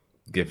buy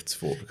gifts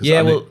for. Because Yeah,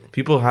 I mean, well-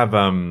 people have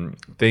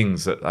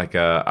things that, like,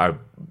 I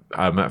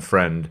met a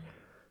friend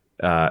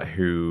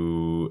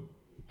who...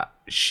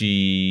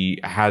 She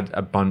had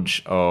a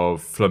bunch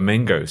of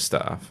flamingo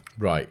stuff.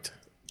 Right.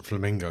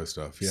 Flamingo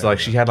stuff. Yeah. So, like,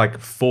 she had, like,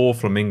 4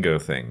 flamingo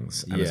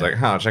things. And it's Yeah.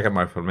 like, check out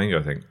my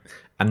flamingo thing.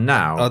 And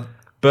now,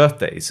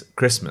 birthdays,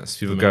 Christmas,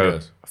 people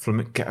Flamingos.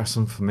 go, get her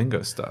some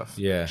flamingo stuff.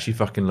 Yeah. She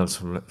fucking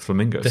loves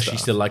flamingo Does stuff. she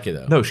still like it,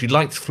 though? No, she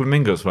liked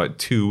flamingos for like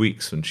 2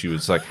 weeks when she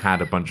was like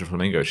had a bunch of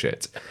flamingo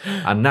shit,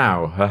 and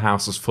now her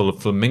house is full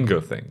of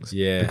flamingo things.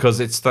 Yeah. because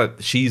it's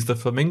that she's the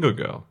flamingo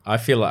girl. I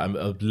feel like I'm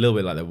a little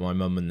bit like that with my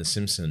mum and The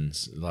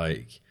Simpsons.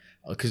 Like,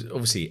 because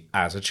obviously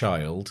as a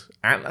child,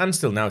 and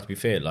still now to be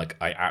fair, like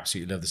I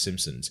absolutely love The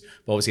Simpsons.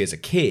 But obviously as a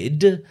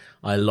kid,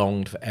 I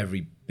longed for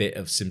every bit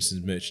of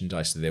Simpsons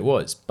merchandise that there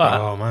was. But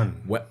Oh,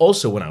 man.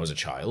 also when I was a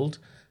child,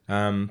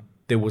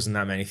 there wasn't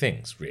that many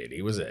things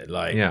really, was it?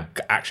 Like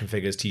action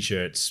figures,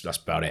 T-shirts, that's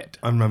about it.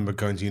 I remember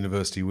going to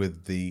university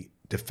with the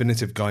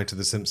Definitive Guide to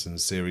the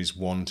Simpsons series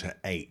 1 to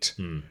 8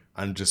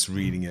 and just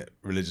reading it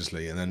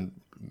religiously and then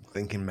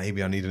thinking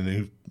maybe I need a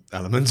new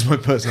element to my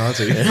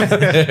personality.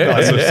 I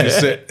was just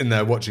sit in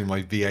there watching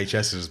my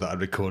VHSs that I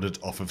recorded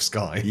off of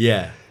Sky.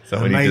 Yeah.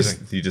 So when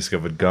Amazing. you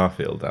discovered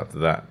Garfield after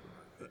that.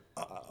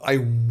 I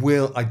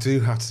do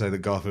have to say that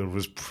Garfield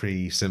was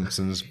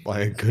pre-Simpsons by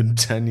a good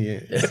 10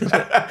 years.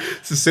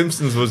 So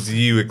Simpsons was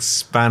you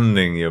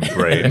expanding your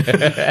brain.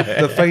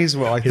 The phase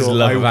where I His thought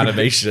love I of would-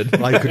 animation.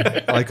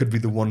 I could be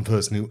the one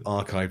person who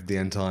archived the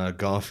entire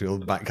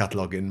Garfield back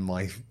catalogue in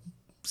my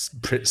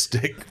Brit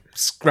stick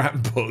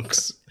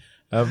scrapbooks.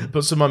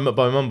 But so my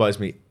mum buys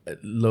me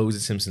loads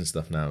of Simpsons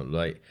stuff now.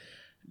 Like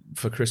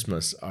for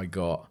Christmas, I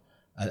got,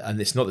 and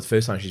it's not the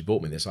first time she's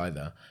bought me this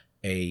either,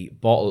 a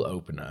bottle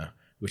opener,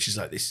 which is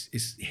like this.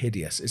 It's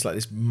hideous. It's like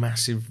this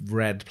massive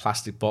red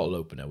plastic bottle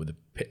opener with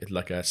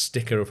like a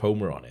sticker of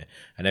Homer on it,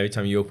 and every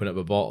time you open up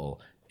a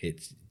bottle,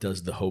 it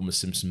does the Homer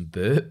Simpson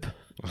burp.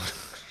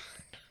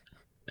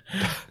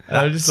 And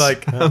I'm just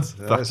like, That's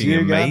fucking you,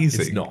 Gav.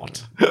 amazing. it's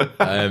not.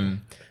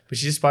 But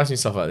she just buys me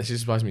stuff like this. She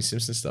just buys me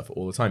Simpsons stuff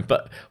all the time.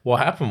 But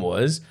what happened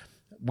was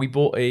we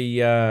bought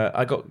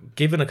I got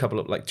given a couple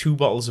of, like 2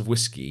 bottles of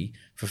whiskey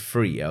for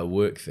free at a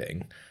work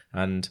thing.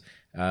 And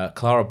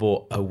Clara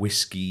bought a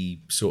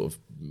whiskey sort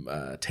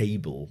of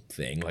table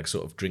thing, like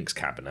sort of drinks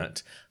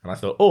cabinet. And I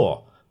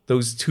thought,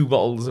 those 2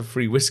 bottles of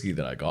free whiskey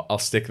that I got, I'll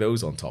stick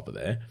those on top of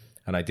there.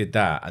 And I did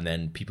that. And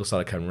then people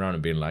started coming around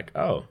and being like,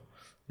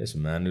 this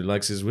man who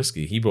likes his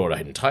whiskey, he brought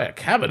an entire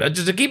cabinet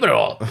just to keep it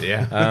all.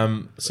 Yeah.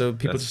 So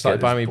people Let's just started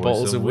get buying this me boy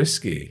bottles some of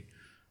whiskey,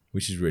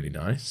 which is really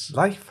nice.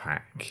 Life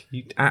hack.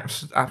 You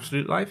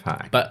absolute life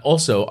hack. But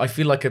also, I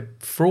feel like a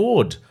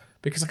fraud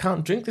because I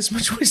can't drink this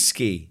much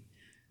whiskey.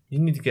 You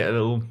need to get a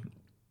little.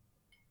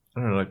 I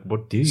don't know, like,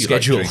 what do you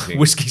Schedule, like drinking?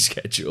 whiskey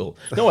schedule.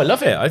 No, I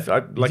love it. I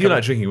Do you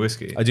like drinking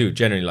whiskey? I do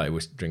generally like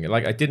drinking.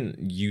 Like I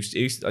didn't used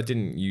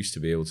to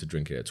be able to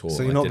drink it at all.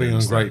 So you're I not didn't being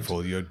understand.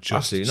 ungrateful. You're just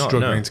Absolutely not,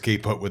 struggling no. to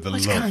keep up with the I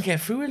just can't love. get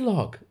through it,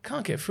 log.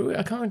 Can't get through it.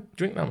 I can't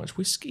drink that much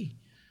whiskey.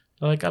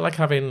 Like I like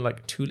having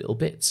like 2 little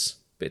bits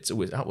of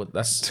whiskey.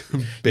 That's you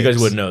guys bits.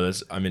 wouldn't know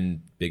this.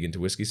 I'm big into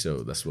whiskey, so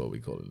that's what we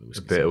call it.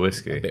 Whiskey. A bit of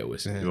whiskey. A bit of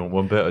whiskey. You want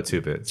 1 bit or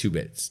 2 bits? 2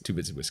 bits. 2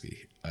 bits of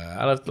whiskey.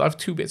 I have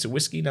 2 bits of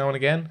whiskey now and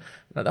again.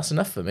 That's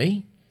enough for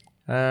me.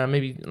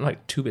 Maybe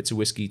like 2 bits of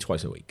whiskey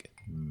twice a week.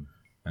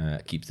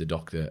 Keeps the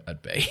doctor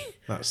at bay.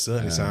 That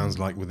certainly sounds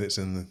like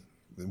within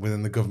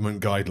the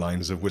government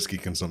guidelines of whiskey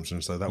consumption,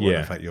 so that won't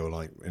Yeah. affect your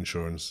like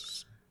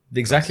insurance.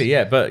 Exactly,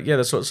 yeah. But yeah,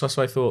 that's what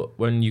I thought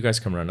when you guys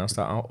come around, I'll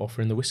start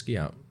offering the whiskey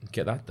out.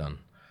 Get that done.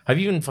 I've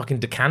even fucking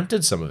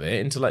decanted some of it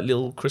into like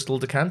little crystal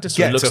decanters, so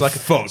Get it looks to like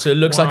fuck. so it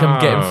looks like I'm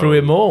getting through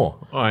it more.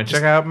 All right,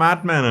 check out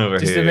Mad Men over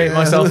Just here. to make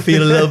myself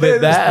feel a little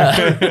bit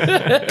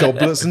better.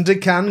 Goblets and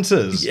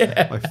decanters.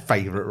 Yeah. My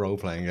favourite role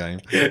playing game.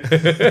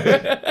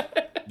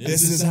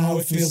 This is how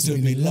it feels to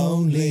be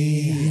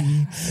lonely.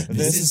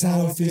 This is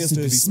how it feels to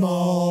be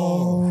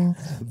small.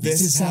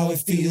 This is how it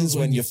feels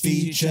when your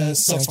feature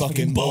sucks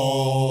fucking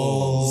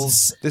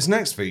balls. This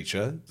next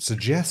feature,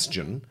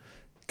 suggestion,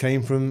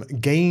 came from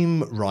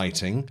game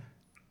writing.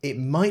 It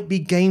might be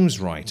games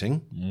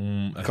writing.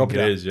 I think it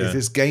is, yeah. Is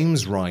this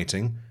games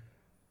writing?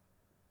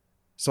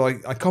 So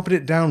I copied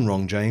it down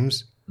wrong,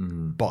 James.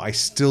 But I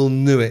still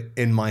knew it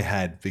in my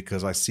head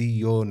because I see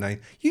your name.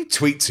 You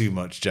tweet too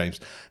much, James.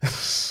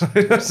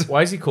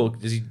 Why is he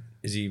called? Is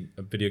he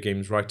a video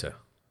games writer?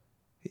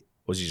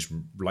 Or does he just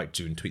like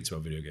doing tweets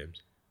about video games?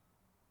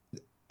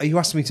 Are you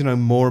asking me to know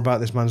more about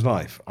this man's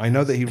life? I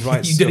know that he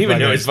writes. You didn't even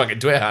know his his fucking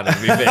Twitter handle,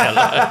 to be fair.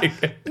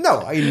 Like.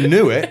 No, I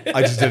knew it.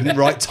 I just didn't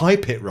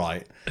type it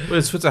right. Well,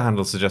 his Twitter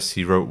handle suggests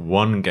he wrote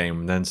one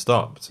game and then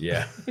stopped.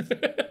 Yeah.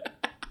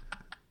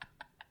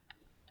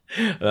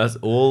 That's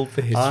all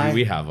the history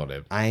we have on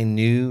him. I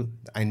know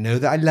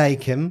that I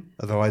like him,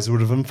 otherwise I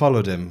would have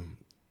unfollowed him.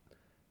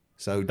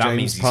 So That James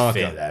means he's Parker.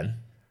 fit then.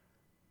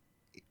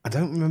 I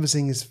don't remember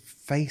seeing his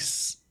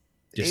face.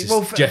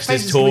 Just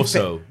his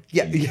torso.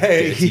 Yeah,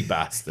 Dirty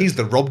bastard. He's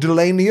the Rob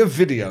Delaney of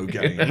video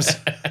games.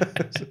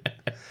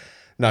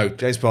 No,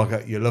 James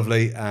Parker, you're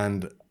lovely,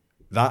 and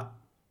that.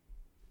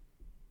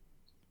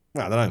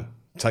 Well, I don't know.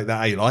 Take that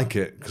how you like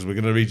it, because we're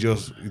going to read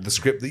the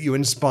script that you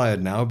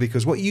inspired now.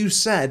 Because what you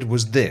said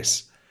was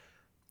this: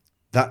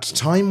 that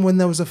time when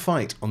there was a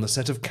fight on the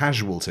set of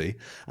Casualty,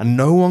 and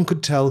no one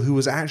could tell who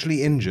was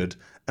actually injured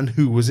and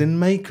who was in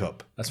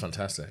makeup. That's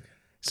fantastic.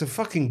 It's a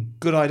fucking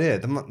good idea.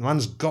 The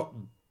man's got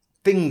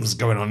things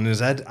going on in his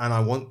head, and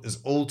I want us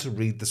all to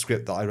read the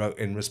script that I wrote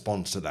in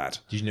response to that.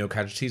 Did you know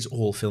Casualty's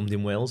all filmed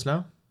in Wales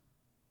now?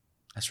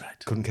 That's right.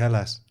 Couldn't care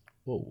less.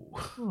 Whoa.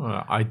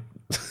 Oh, I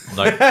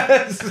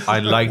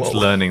liked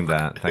learning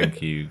that.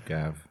 Thank you,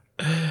 Gav.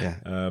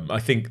 Yeah.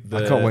 I think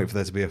I can't wait for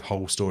there to be a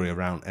whole story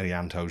around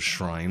Elianto's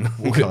shrine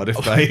in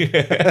Cardiff Bay.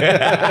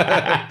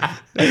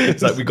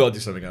 It's like, we got to do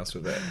something else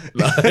with it.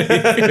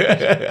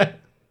 Like,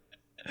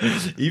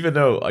 even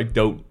though I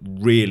don't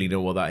really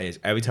know what that is,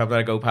 every time that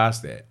I go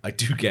past it, I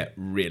do get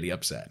really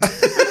upset.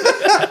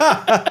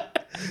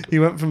 He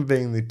went from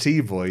being the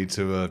T-boy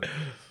to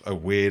a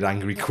weird,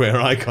 angry queer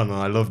icon, and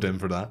I loved him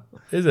for that.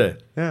 Is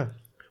it? Yeah.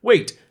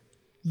 Wait,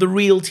 the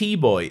real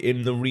T-boy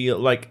in the real,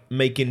 like,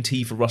 making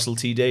tea for Russell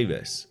T.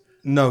 Davis?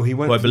 No, he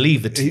went. Well, I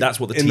believe that's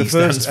what the T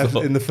stands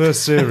for. In the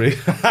first series,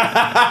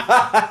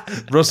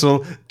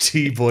 Russell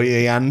T-boy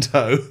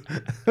Ianto.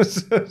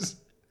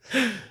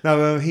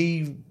 Now,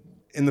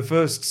 in the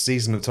first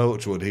season of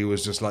Torchwood, he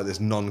was just like this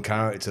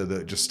non-character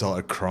that just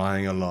started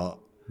crying a lot.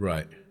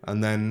 Right.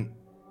 And then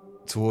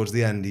towards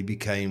the end, he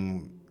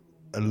became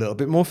a little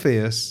bit more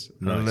fierce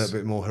and a little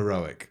bit more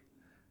heroic.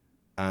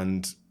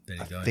 And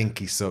I think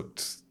he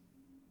sucked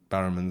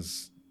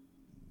Barrowman's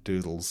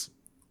doodles.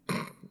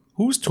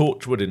 Who's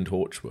Torchwood in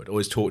Torchwood?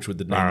 Or is Torchwood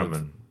the name Barrowman.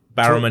 of...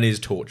 Barrowman is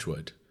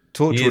Torchwood.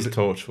 He is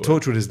Torchwood.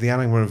 Torchwood is the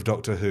animal of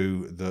Doctor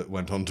Who that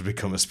went on to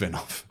become a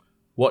spin-off.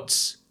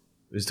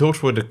 Is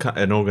Torchwood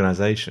an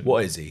organisation?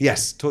 What is he?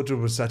 Yes,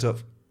 Torchwood was set up,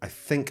 I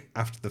think,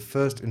 after the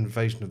first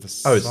invasion of the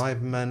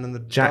Cybermen and the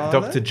Daleks?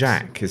 Dr.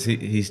 Jack.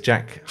 He's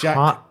Jack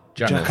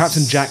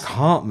Captain Jack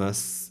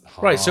Hartness.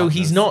 Right, so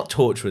he's not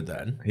Torchwood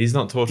then. He's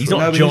not Torchwood. He's not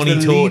No, but Johnny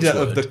he's the leader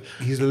Torchwood.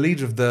 He's the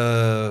leader of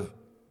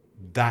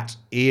that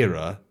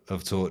era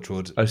of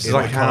Torchwood. It's in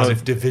like the how-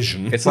 Cardiff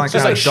division. It's like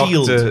Just how like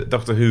S.H.I.E.L.D..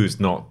 Doctor Who's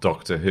not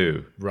Doctor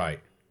Who. Right.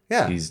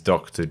 yeah. He's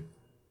Dr.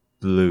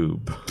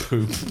 Loob.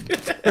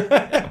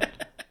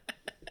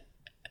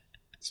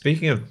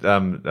 Speaking of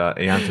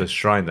Ianto's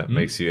shrine that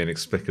makes you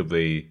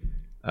inexplicably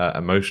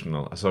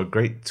emotional, I saw a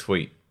great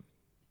tweet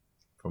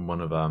from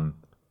one of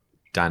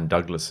Dan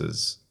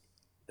Douglas's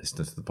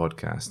listeners to the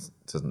podcast.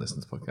 Doesn't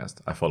listen to the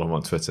podcast. I follow him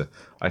on Twitter.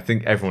 I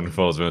think everyone who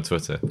follows me on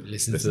Twitter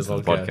listens to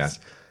the podcast.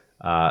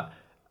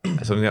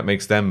 Something that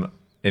makes them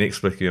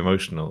inexplicably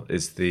emotional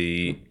is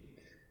the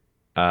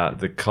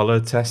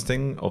color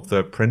testing of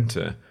the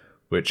printer,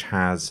 which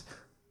has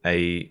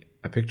a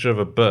picture of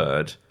a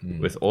bird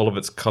with all of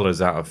its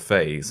colors out of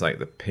phase, like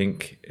the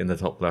pink in the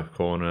top left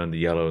corner and the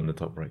yellow in the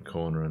top right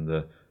corner and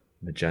the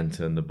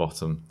magenta in the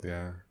bottom.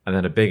 Yeah. And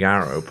then a big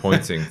arrow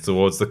pointing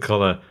towards the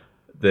color,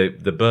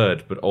 the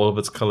bird, but all of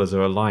its colors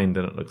are aligned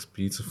and it looks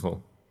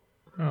beautiful.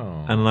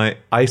 Oh. And like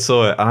I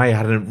saw it, and I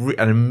had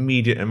an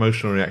immediate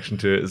emotional reaction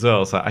to it as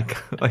well. So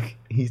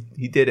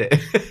he did it.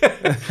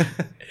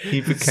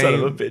 He became Son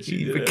of a bitch,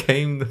 he did it.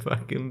 became the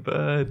fucking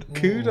bird.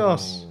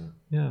 Kudos.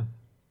 Yeah.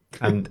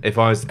 And if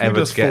I was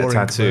ever to get a for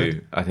tattoo,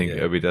 bird. I think it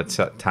would be the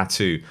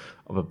tattoo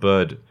of a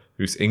bird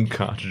whose ink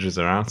cartridges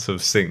are out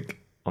of sync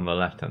on the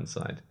left hand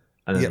side,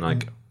 and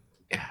then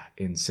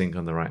in sync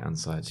on the right hand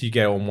side. So you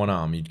get it on one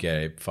arm, you'd get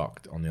it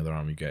fucked. On the other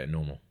arm, you get it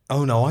normal.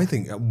 Oh no, I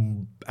think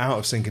out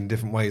of sync in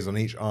different ways on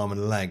each arm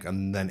and leg,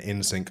 and then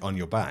in sync on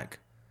your back,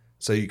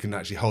 so you can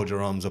actually hold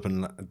your arms up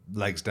and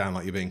legs down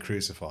like you're being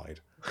crucified.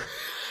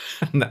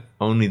 And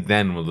only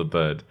then will the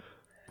bird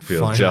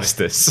feel Finally.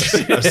 justice.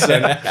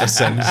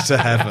 Ascend to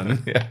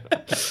heaven.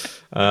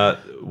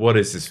 What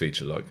is this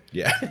feature log?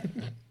 Yeah.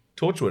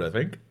 Torchwood, I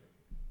think.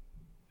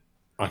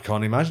 I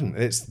can't imagine.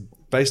 It's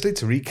basically,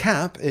 to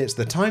recap, it's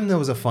the time there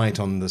was a fight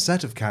on the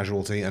set of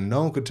Casualty and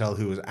no one could tell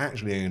who was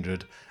actually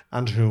injured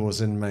and who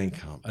was in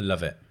makeup. I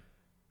love it.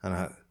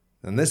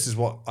 And this is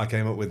what I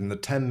came up with in the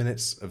 10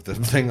 minutes of the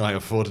thing I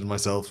afforded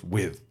myself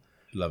with.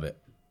 Love it.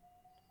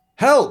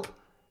 Help!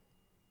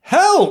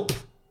 Help!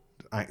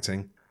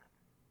 Acting.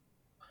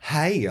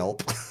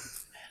 Help.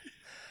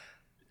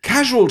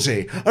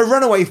 Casualty! A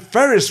runaway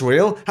Ferris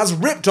wheel has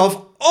ripped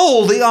off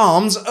all the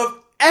arms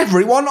of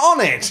everyone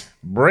on it!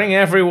 Bring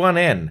everyone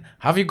in.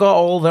 Have you got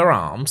all their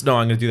arms? No,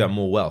 I'm going to do that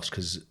more Welsh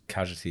because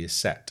Casualty is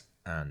set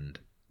and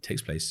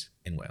takes place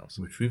in Wales.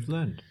 Which we've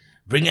learned.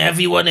 Bring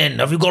everyone in.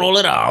 Have you got all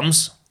their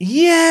arms?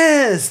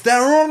 Yes,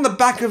 they're all on the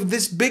back of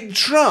this big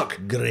truck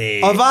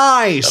Great. of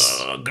ice.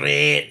 Oh,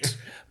 great.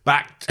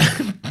 Back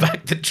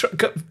the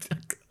truck up.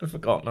 I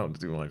forgot how to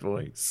do my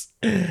voice.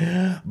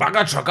 Back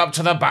a truck up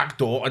to the back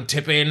door and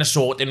tip it in the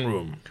sorting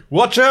room.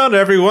 Watch out,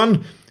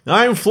 everyone!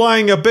 I'm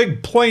flying a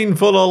big plane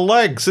full of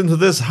legs into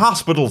this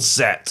hospital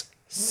set.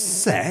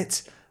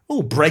 Set?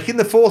 Oh, breaking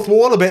the fourth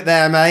wall a bit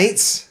there,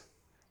 mates.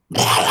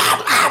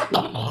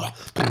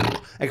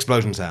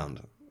 Explosion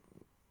sound.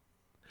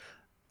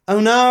 Oh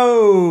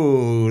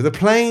no! The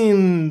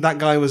plane that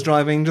guy was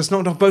driving just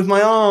knocked off both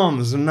my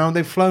arms, and now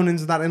they've flown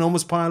into that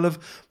enormous pile of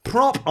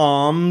prop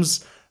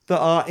arms that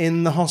are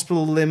in the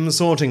hospital limb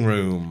sorting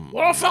room.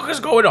 What the fuck is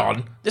going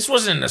on? This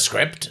wasn't in the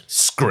script.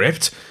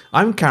 Script?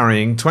 I'm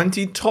carrying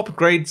 20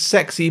 top-grade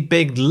sexy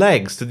big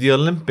legs to the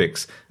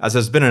Olympics, as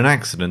there's been an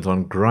accident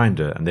on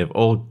Grindr, and they've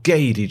all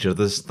gayed each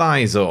other's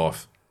thighs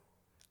off.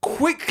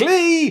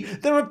 Quickly!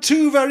 There are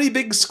 2 very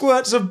big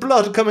squirts of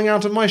blood coming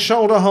out of my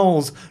shoulder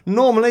holes.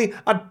 Normally,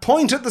 I'd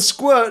point at the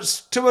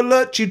squirts to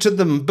alert you to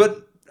them,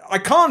 but I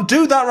can't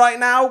do that right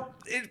now.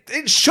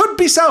 It should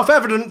be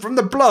self-evident from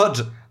the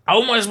blood.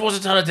 How am I supposed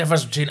to tell the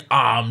difference between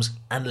arms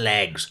and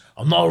legs?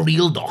 I'm not a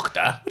real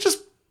doctor.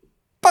 Just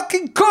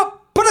fucking put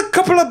a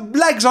couple of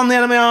legs on the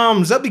end of my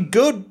arms. That'd be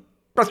good.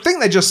 I think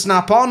they just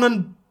snap on,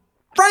 and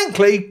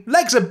frankly,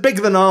 legs are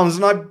bigger than arms,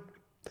 and I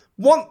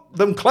want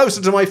them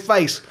closer to my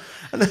face.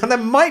 And there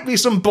might be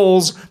some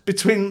balls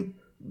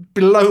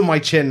below my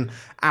chin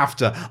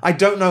after. I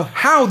don't know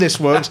how this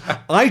works.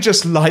 I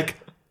just like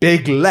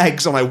big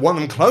legs, and I want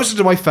them closer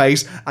to my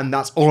face, and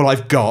that's all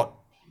I've got.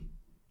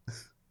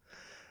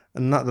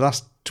 And that the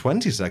last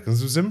 20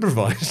 seconds was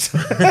improvised.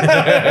 I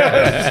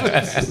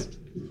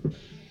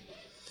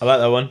like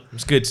that one.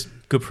 It's good.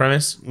 Good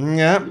premise.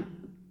 Yeah.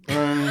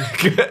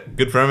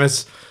 Good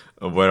premise.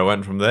 Where I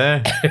went from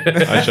there,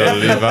 I shall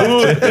leave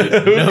out.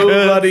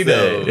 Nobody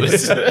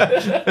knows.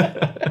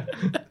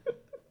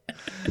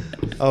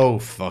 Oh,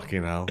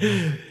 fucking hell.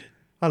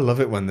 I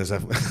love it when there's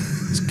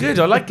It's good.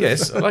 I like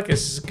this.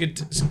 It's a good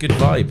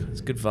vibe.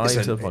 It's a good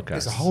vibe to the podcast.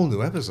 It's a whole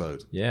new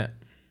episode. Yeah.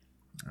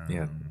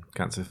 Yeah,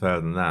 can't say further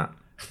than that.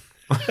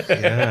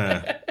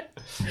 Yeah.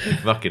 You're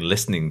fucking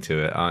listening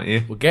to it, aren't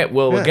you? We're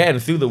getting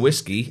through the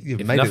whiskey.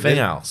 If nothing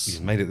else.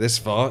 You've made it this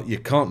far. You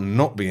can't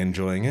not be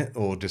enjoying it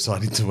or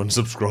deciding to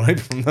unsubscribe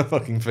from the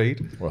fucking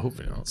feed. Well,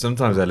 hopefully not.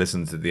 Sometimes I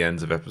listen to the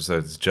ends of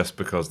episodes just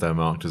because they're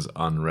marked as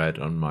unread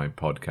on my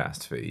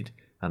podcast feed,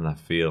 and I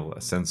feel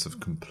a sense of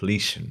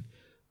completion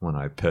when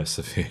I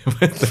persevere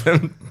with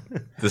them,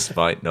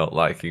 despite not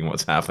liking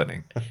what's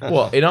happening.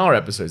 What, in our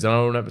episodes? In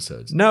our own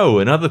episodes? No,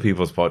 in other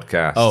people's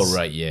podcasts. Oh,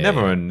 right, yeah.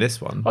 Never in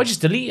this one. I just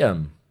delete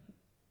them.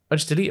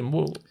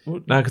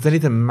 Well, No, because I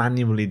need to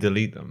manually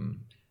delete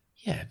them.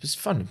 yeah, it's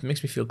fun. It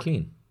makes me feel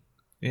clean.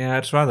 Yeah,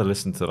 I'd just rather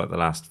listen to like the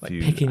last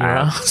few. Picking your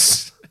ads.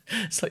 ass.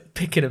 It's like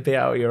picking a bit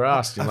out of your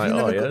ass. You're like,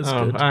 oh, yeah, that's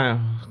good.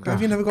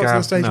 Have you never got to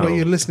the stage where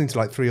you're listening to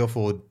like 3 or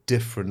 4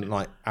 different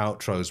like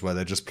outros where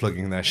they're just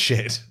plugging their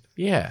shit?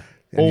 Yeah.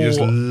 And you're just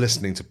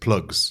listening to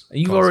plugs.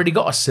 You've already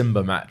got a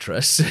Simba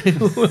mattress.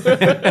 Kind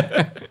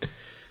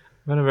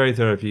of very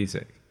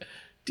therapeutic.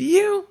 Do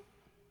you?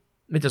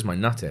 It does my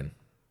nut in.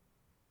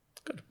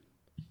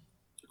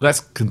 Let's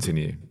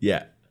continue.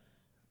 Yeah.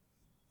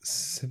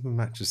 Simba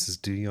mattresses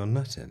do your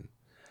nut in.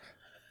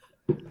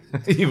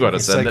 You've got to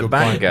send it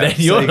back Then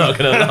you're not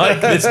going to like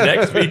this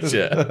next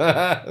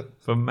feature.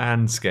 for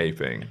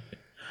manscaping.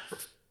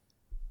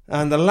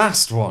 And the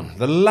last one,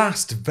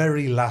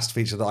 very last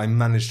feature that I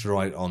managed to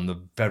write on the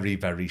very,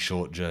 very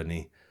short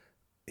journey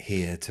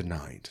here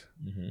tonight.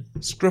 Mm-hmm.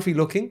 Scruffy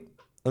looking,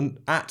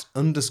 at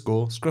 _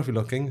 scruffy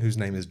looking, whose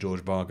name is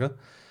George Barker,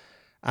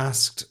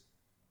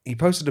 he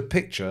posted a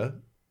picture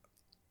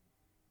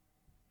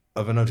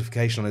of a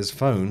notification on his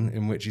phone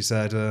in which he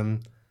said, the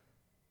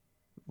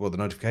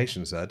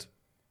notification said,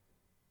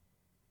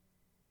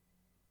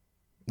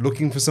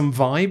 looking for some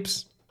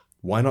vibes?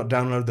 Why not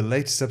download the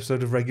latest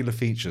episode of Regular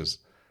Features?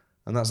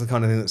 And that's the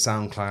kind of thing that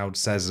SoundCloud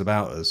says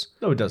about us.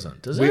 No, it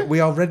doesn't, does it?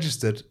 We are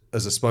registered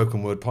as a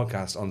spoken word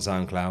podcast on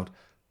SoundCloud,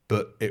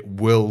 but it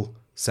will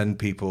send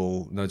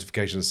people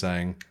notifications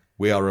saying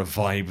we are a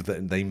vibe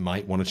that they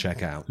might want to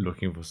check out.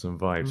 Looking for some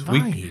vibes.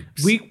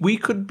 Vibes. We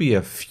could be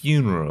a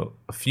funeral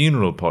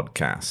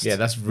podcast. Yeah,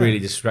 that's really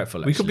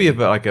disrespectful. We could be a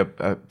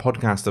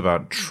podcast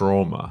about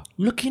trauma.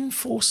 Looking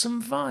for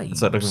some vibes.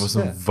 It's like looking for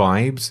some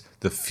vibes.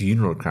 The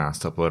Funeral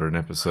Cast uploaded an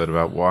episode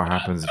about what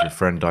happens if your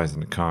friend dies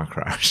in a car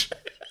crash.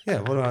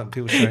 Yeah, what about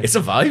people saying It's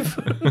a vibe.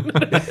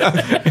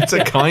 It's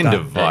a kind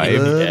of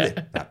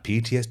vibe. that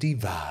PTSD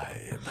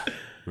vibe.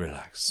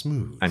 Relax,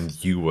 smooth.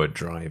 And you were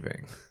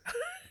driving.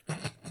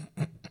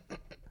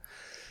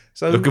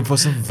 So Looking for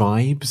some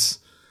vibes?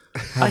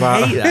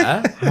 I hate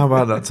that. How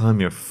about that time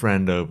your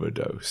friend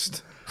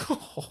overdosed?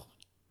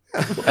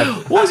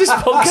 What is this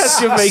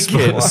podcast you're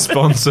making?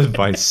 Sponsored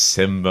by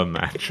Simba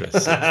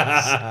Mattress.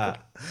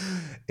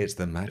 it's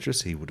the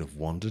mattress he would have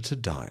wanted to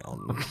die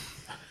on.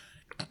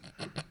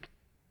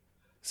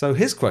 So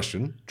his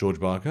question, George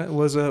Barker,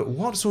 was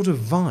what sort of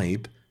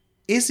vibe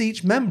is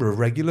each member of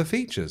Regular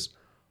Features?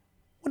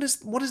 What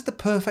is the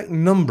perfect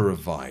number of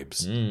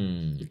vibes?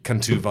 Can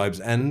two vibes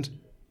end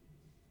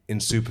in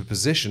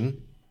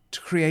superposition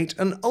to create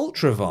an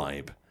ultra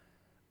vibe?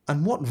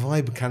 And what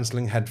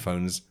vibe-cancelling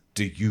headphones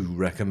do you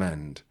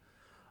recommend?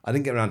 I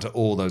didn't get around to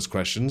all those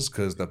questions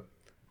because they're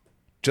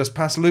just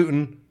past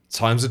Luton,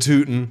 times are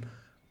tootin',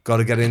 got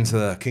to get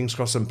into King's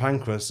Cross and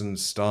Pancras and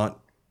start,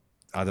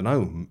 I don't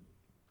know,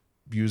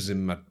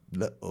 using my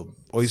little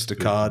Oyster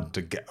card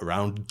to get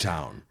around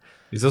town.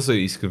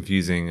 He's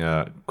confusing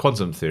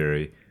quantum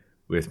theory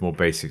with more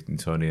basic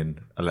Newtonian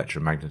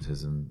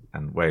electromagnetism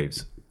and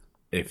waves.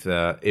 If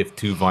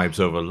two vibes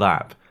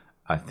overlap,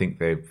 I think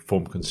they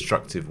form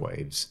constructive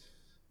waves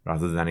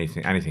rather than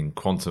anything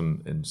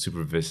quantum and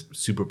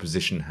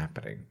superposition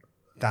happening.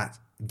 That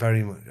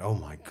very much. Oh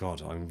my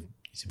God,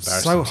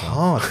 it's so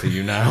hard for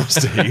you now,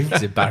 Steve.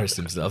 He's embarrassed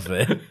himself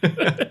there.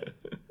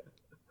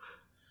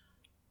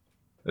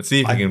 Let's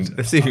see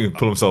if he can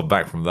pull himself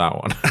back from that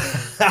one.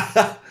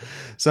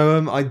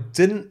 So I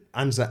didn't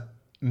answer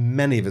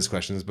many of his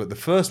questions, but the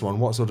first one,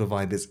 what sort of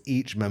vibe is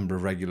each member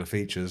of Regular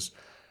Features?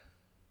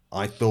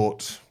 I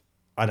thought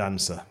I'd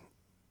answer.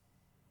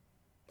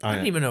 I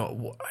don't even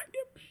know.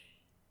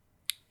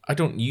 I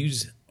don't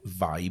use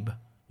vibe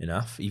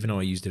enough, even though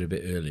I used it a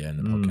bit earlier in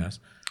the podcast.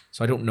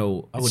 So I don't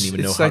know. I wouldn't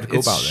even know how to go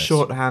about this. It's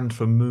shorthand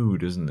for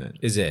mood, isn't it?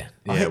 Is it?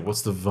 Yeah.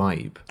 What's the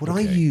vibe?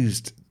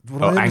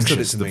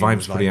 Anxious. The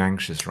vibe's pretty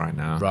anxious right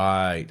now.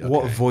 Right. Okay.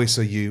 What voice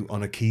are you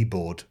on a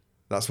keyboard?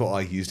 That's what I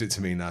used it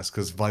to mean as,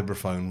 because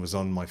vibraphone was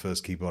on my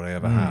first keyboard I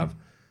ever have.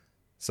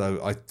 So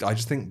I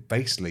just think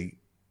basically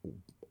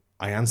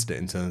I answered it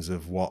in terms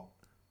of what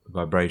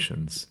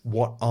vibrations.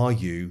 What are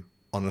you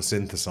on a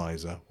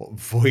synthesizer? What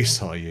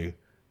voice are you?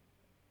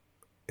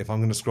 If I'm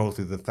going to scroll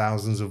through the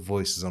thousands of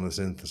voices on a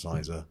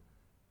synthesizer,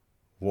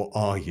 what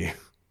are you?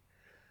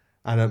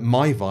 And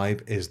my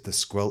vibe is the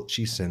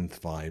squelchy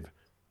synth vibe.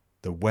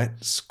 The wet,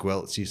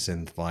 squelchy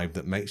synth vibe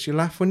that makes you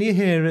laugh when you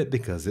hear it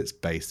because it's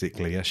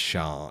basically a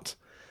shart.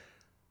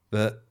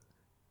 But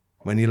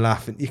when you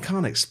laugh, you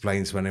can't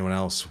explain to anyone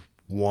else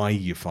why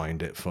you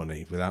find it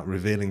funny without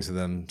revealing to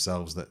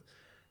themselves that...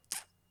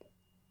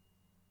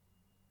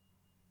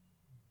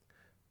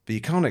 But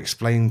you can't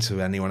explain to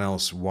anyone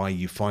else why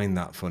you find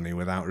that funny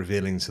without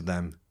revealing to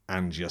them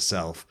and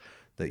yourself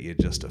that you're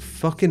just a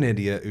fucking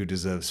idiot who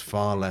deserves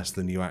far less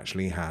than you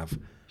actually have,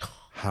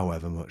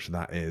 however much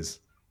that is.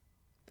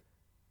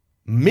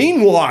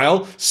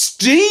 Meanwhile,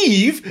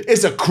 Steve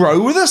is a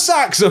crow with a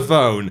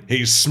saxophone.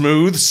 He's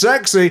smooth,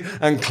 sexy,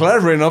 and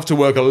clever enough to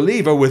work a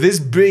lever with his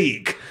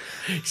beak.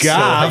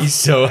 Gav. He's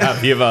so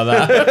happy about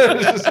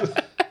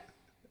that.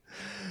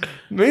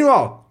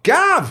 Meanwhile,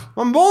 Gav,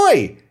 my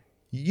boy,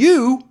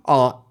 you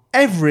are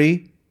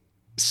every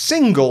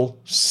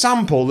single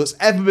sample that's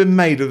ever been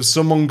made of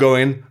someone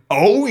going,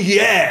 oh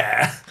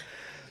yeah.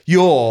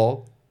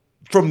 You're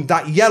from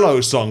that Yellow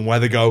song where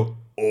they go,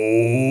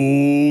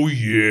 oh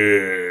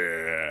yeah.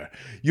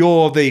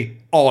 You're the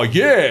oh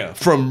yeah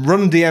from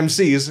Run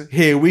DMC's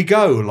Here We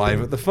Go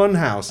live at the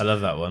Funhouse. I love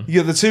that one.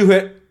 You're the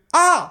two-hit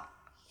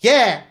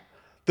yeah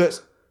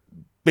that's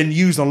been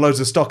used on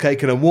loads of Stock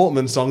Aitken and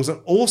Waterman songs and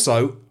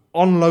also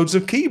on loads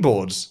of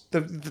keyboards.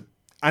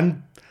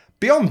 And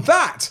beyond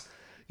that,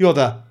 you're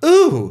the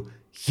ooh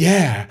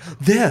yeah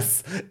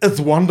this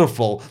is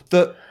wonderful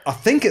that I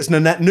think it's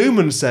Nanette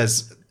Newman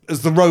says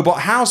as the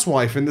robot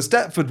housewife in the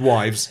Stepford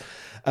Wives.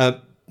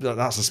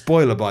 That's a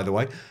spoiler, by the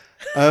way.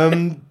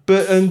 And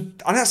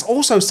that's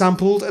also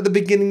sampled at the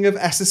beginning of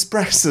S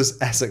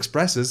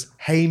Express's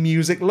Hey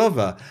Music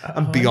Lover.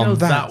 And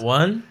beyond that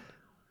one.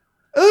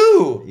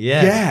 Ooh,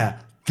 yeah,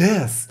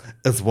 this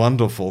is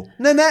wonderful.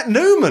 Nanette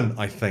Newman,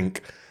 I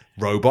think.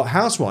 Robot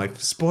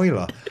housewife,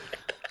 spoiler.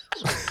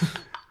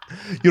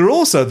 You're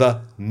also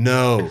the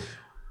no.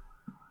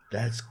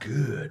 That's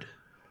good.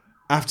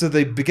 After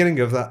the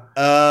beginning of that,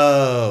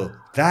 oh,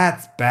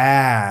 that's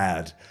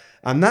bad.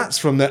 And that's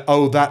from the,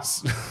 oh,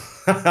 that's...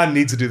 I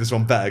need to do this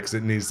one better because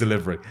it needs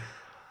delivery.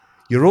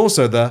 You're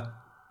also the,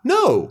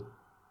 no,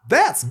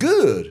 that's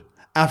good.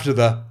 After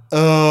the,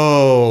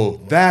 oh,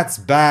 that's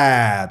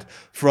bad.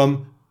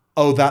 From,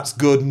 oh, that's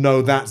good,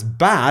 no, that's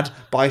bad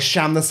by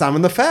Sham the Sam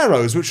and the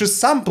Pharaohs, which was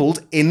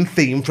sampled in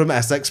theme from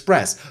S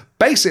Express.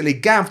 Basically,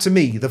 Gav, to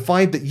me, the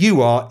vibe that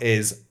you are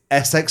is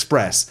S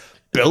Express,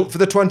 built for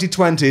the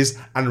 2020s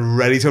and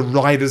ready to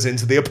ride us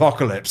into the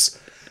apocalypse.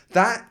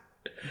 That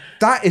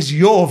is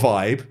your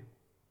vibe.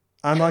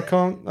 And I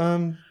can't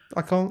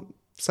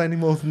say any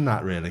more than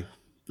that, really.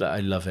 I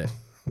love it.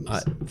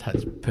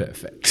 That's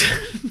perfect.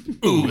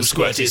 Ooh,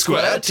 squirty,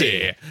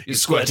 squirty, you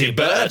squirty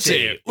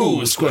Bertie.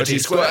 Ooh, squirty,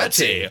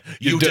 squirty,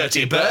 you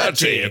dirty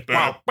Bertie.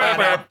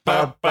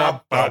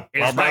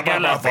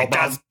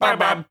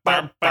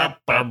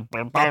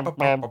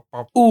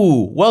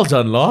 Ooh, well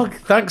done, Log.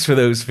 Thanks for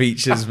those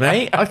features,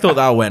 mate. I thought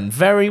that went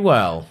very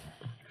well.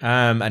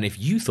 And if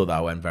you thought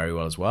that went very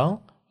well as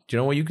well, do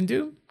you know what you can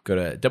do? Go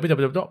to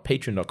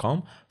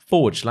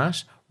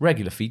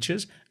www.patreon.com/regular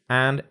features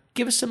and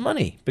give us some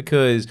money,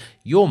 because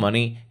your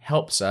money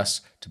helps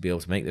us to be able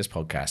to make this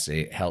podcast.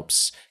 It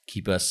helps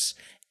keep us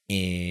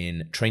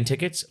in train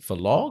tickets for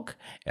Log.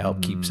 It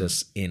helps keeps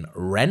us in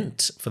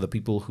rent for the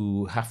people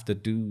who have to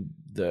do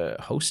the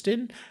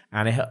hosting,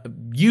 and it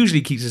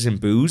usually keeps us in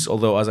booze.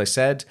 Although, as I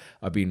said,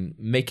 I've been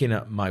making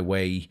up my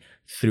way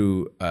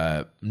through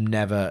a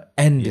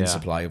never-ending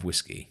supply of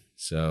whiskey.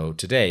 So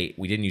today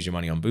we didn't use your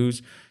money on booze;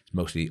 it's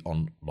mostly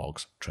on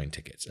Log's train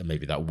tickets and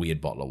maybe that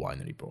weird bottle of wine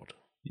that he brought.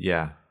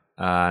 Yeah,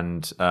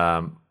 and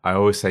I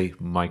always say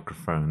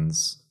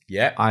microphones.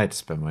 Yeah, I had to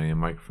spend money on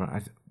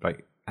microphone.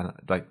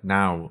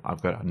 Now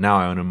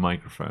I own a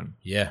microphone.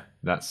 Yeah.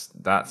 It's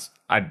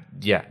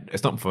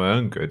not for my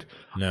own good.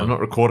 No. I'm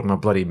not recording my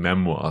bloody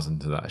memoirs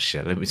into that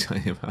shit, let me tell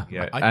you about.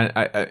 Yeah.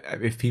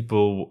 And if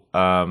people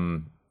are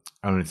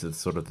into the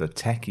sort of the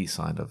techie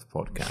side of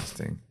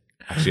podcasting,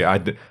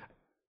 actually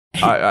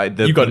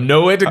you got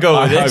nowhere to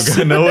go with this. I've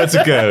got nowhere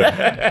to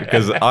go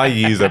because I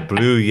use a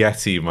Blue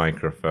Yeti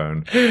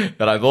microphone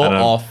that I bought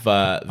off.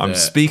 I'm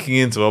speaking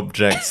into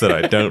objects that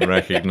I don't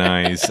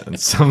recognize, and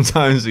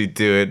sometimes we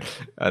do it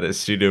at a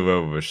studio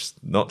where we're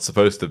not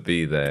supposed to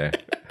be there,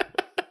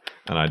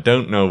 and I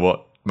don't know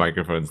what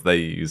microphones they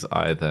use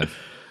either.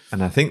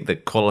 And I think the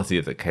quality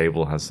of the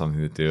cable has something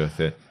to do with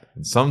it.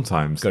 And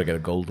sometimes gotta get a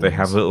gold they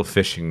have little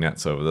fishing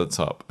nets over the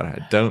top, and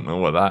I don't know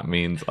what that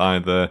means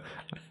either.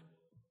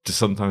 Just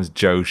sometimes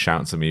Joe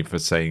shouts at me for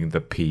saying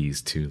the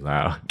P's too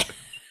loud.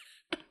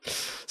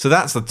 So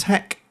that's the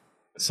tech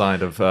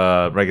side of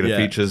regular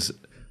features.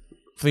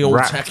 For the old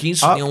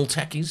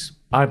techies.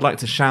 I'd like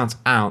to shout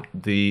out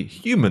the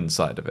human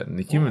side of it. And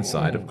the human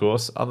side, of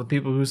course, are the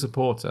people who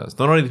support us.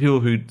 Not only the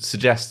people who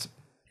suggest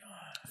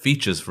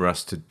features for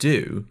us to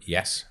do.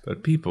 Yes.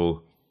 But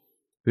people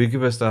who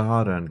give us their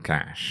hard-earned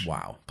cash.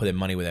 Wow. Put their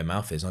money where their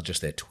mouth is, not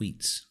just their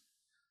tweets.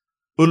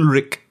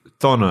 Ulrich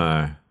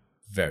Thonner.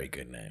 Very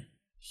good name.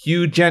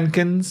 Hugh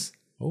Jenkins.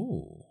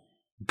 Oh.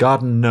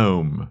 Garden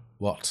Gnome.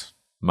 What?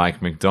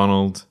 Mike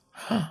McDonald.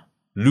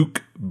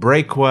 Luke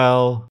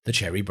Breakwell. The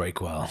Cherry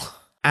Breakwell.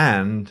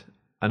 And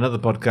another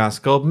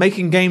podcast called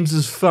Making Games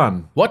is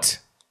Fun. What?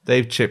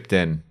 They've chipped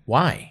in.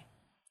 Why?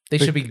 They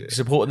should be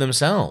supporting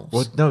themselves.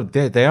 Well, no,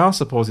 they are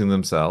supporting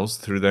themselves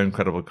through their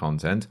incredible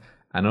content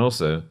and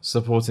also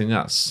supporting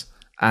us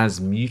as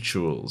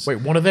mutuals.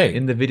 Wait, what are they?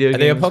 In the video games Are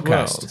they a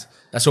podcast? world.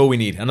 That's all we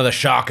need. Another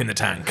shark in the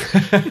tank.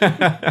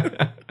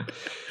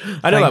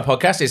 I know that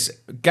podcast. It's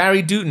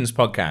Gary Dutton's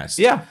podcast.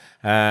 Yeah.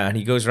 And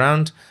he goes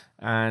around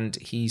and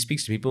he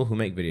speaks to people who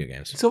make video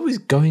games. It's always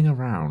going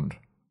around.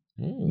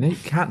 He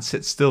can't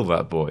sit still,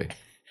 that boy.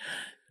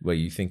 Well,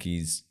 you think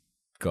he's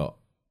got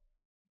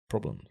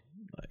problems?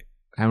 Like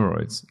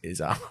hemorrhoids. His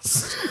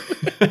ass.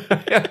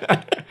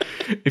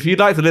 If you'd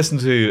like to listen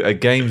to a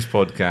games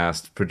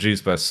podcast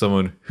produced by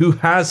someone who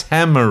has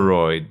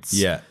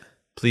hemorrhoids,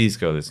 please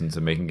go listen to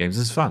Making Games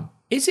is Fun.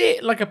 Is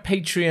it like a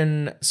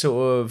Patreon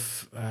sort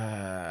of,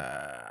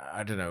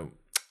 I don't know,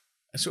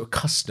 a sort of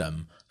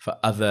custom for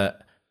other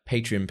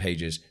Patreon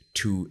pages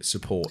to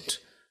support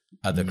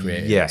other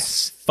creators?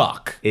 Yes.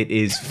 Fuck. It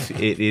is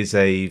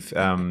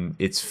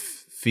it's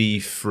fee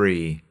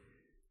free.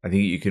 I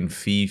think you can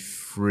fee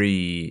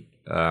free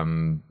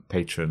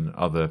patron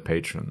other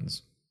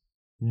patrons.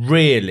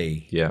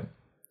 Really? Yeah.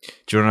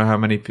 Do you want to know how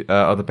many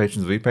other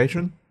patrons we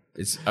patron?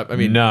 It's, I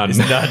mean, none. It's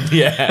none,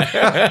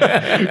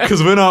 yeah.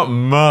 Because we're not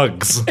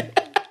mugs.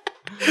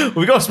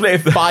 We got to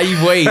split it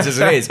 5 ways as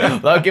it is.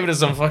 Without giving us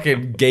some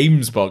fucking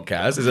games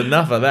podcast. There's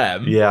enough of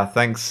them. Yeah,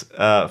 thanks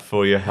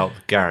for your help,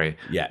 Gary.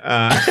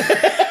 Yeah.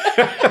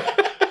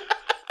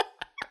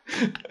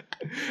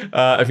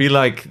 If you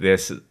like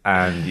this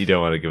and you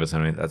don't want to give us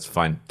anything, that's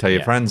fine. Tell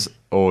your friends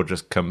or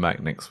just come back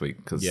next week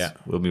because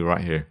we'll be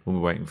right here. We'll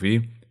be waiting for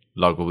you.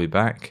 Log will be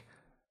back.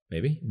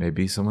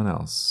 Maybe someone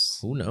else.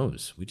 Who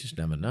knows? We just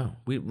never know.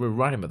 We're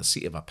riding by the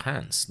seat of our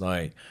pants.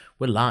 Like,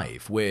 we're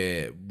live.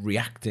 We're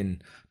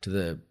reacting to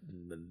the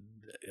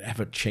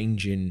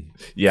ever-changing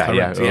current.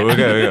 Yeah. We'll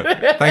go.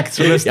 Thanks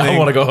for listening. I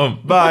want to go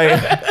home. Bye.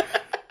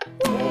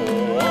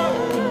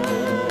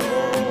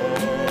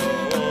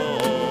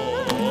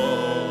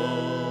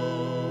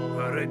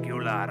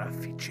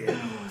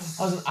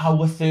 That was an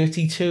hour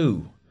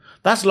 32.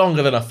 That's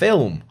longer than a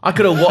film. I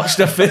could have watched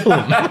a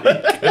film.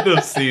 Could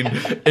have seen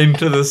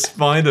Into the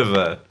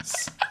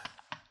Spider-Verse.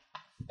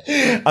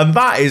 And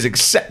that is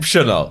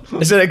exceptional.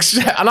 It's an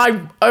and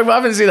I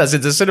haven't seen that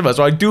since the cinema,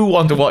 so I do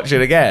want to watch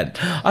it again.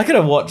 I could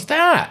have watched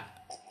that.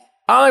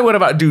 I would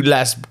have had to do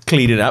less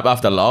cleaning up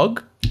after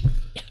Log.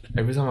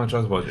 Every time I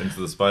try to watch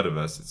Into the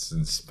Spider-Verse, it's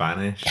in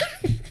Spanish.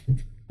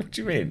 What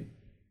do you mean?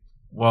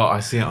 Well, I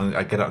see it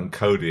I get it on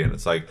Cody, and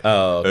it's like,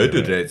 oh, okay,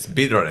 it's No,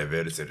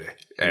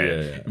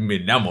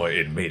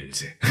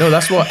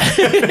 that's what.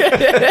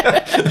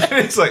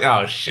 It's like,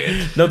 oh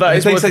shit. No,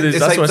 that's what's at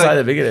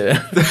the beginning.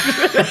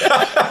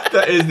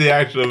 That is the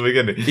actual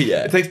beginning.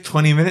 Yeah. It takes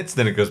 20 minutes,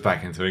 then it goes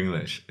back into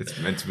English. It's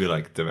meant to be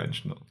like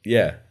dimensional.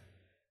 Yeah. Are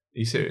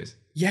you serious?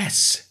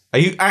 Yes. Are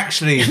you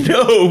actually?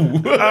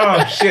 No.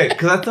 Oh shit!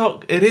 Because I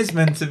thought it is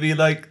meant to be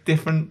like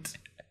different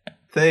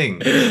thing.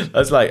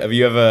 That's like, have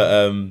you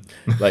ever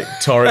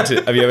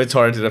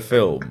torrented a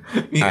film?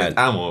 Jag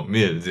amo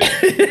music.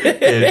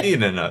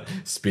 Innan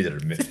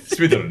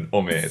speedern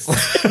om es.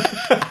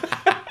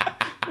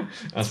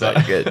 That's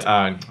not good.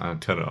 I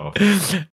turn it off.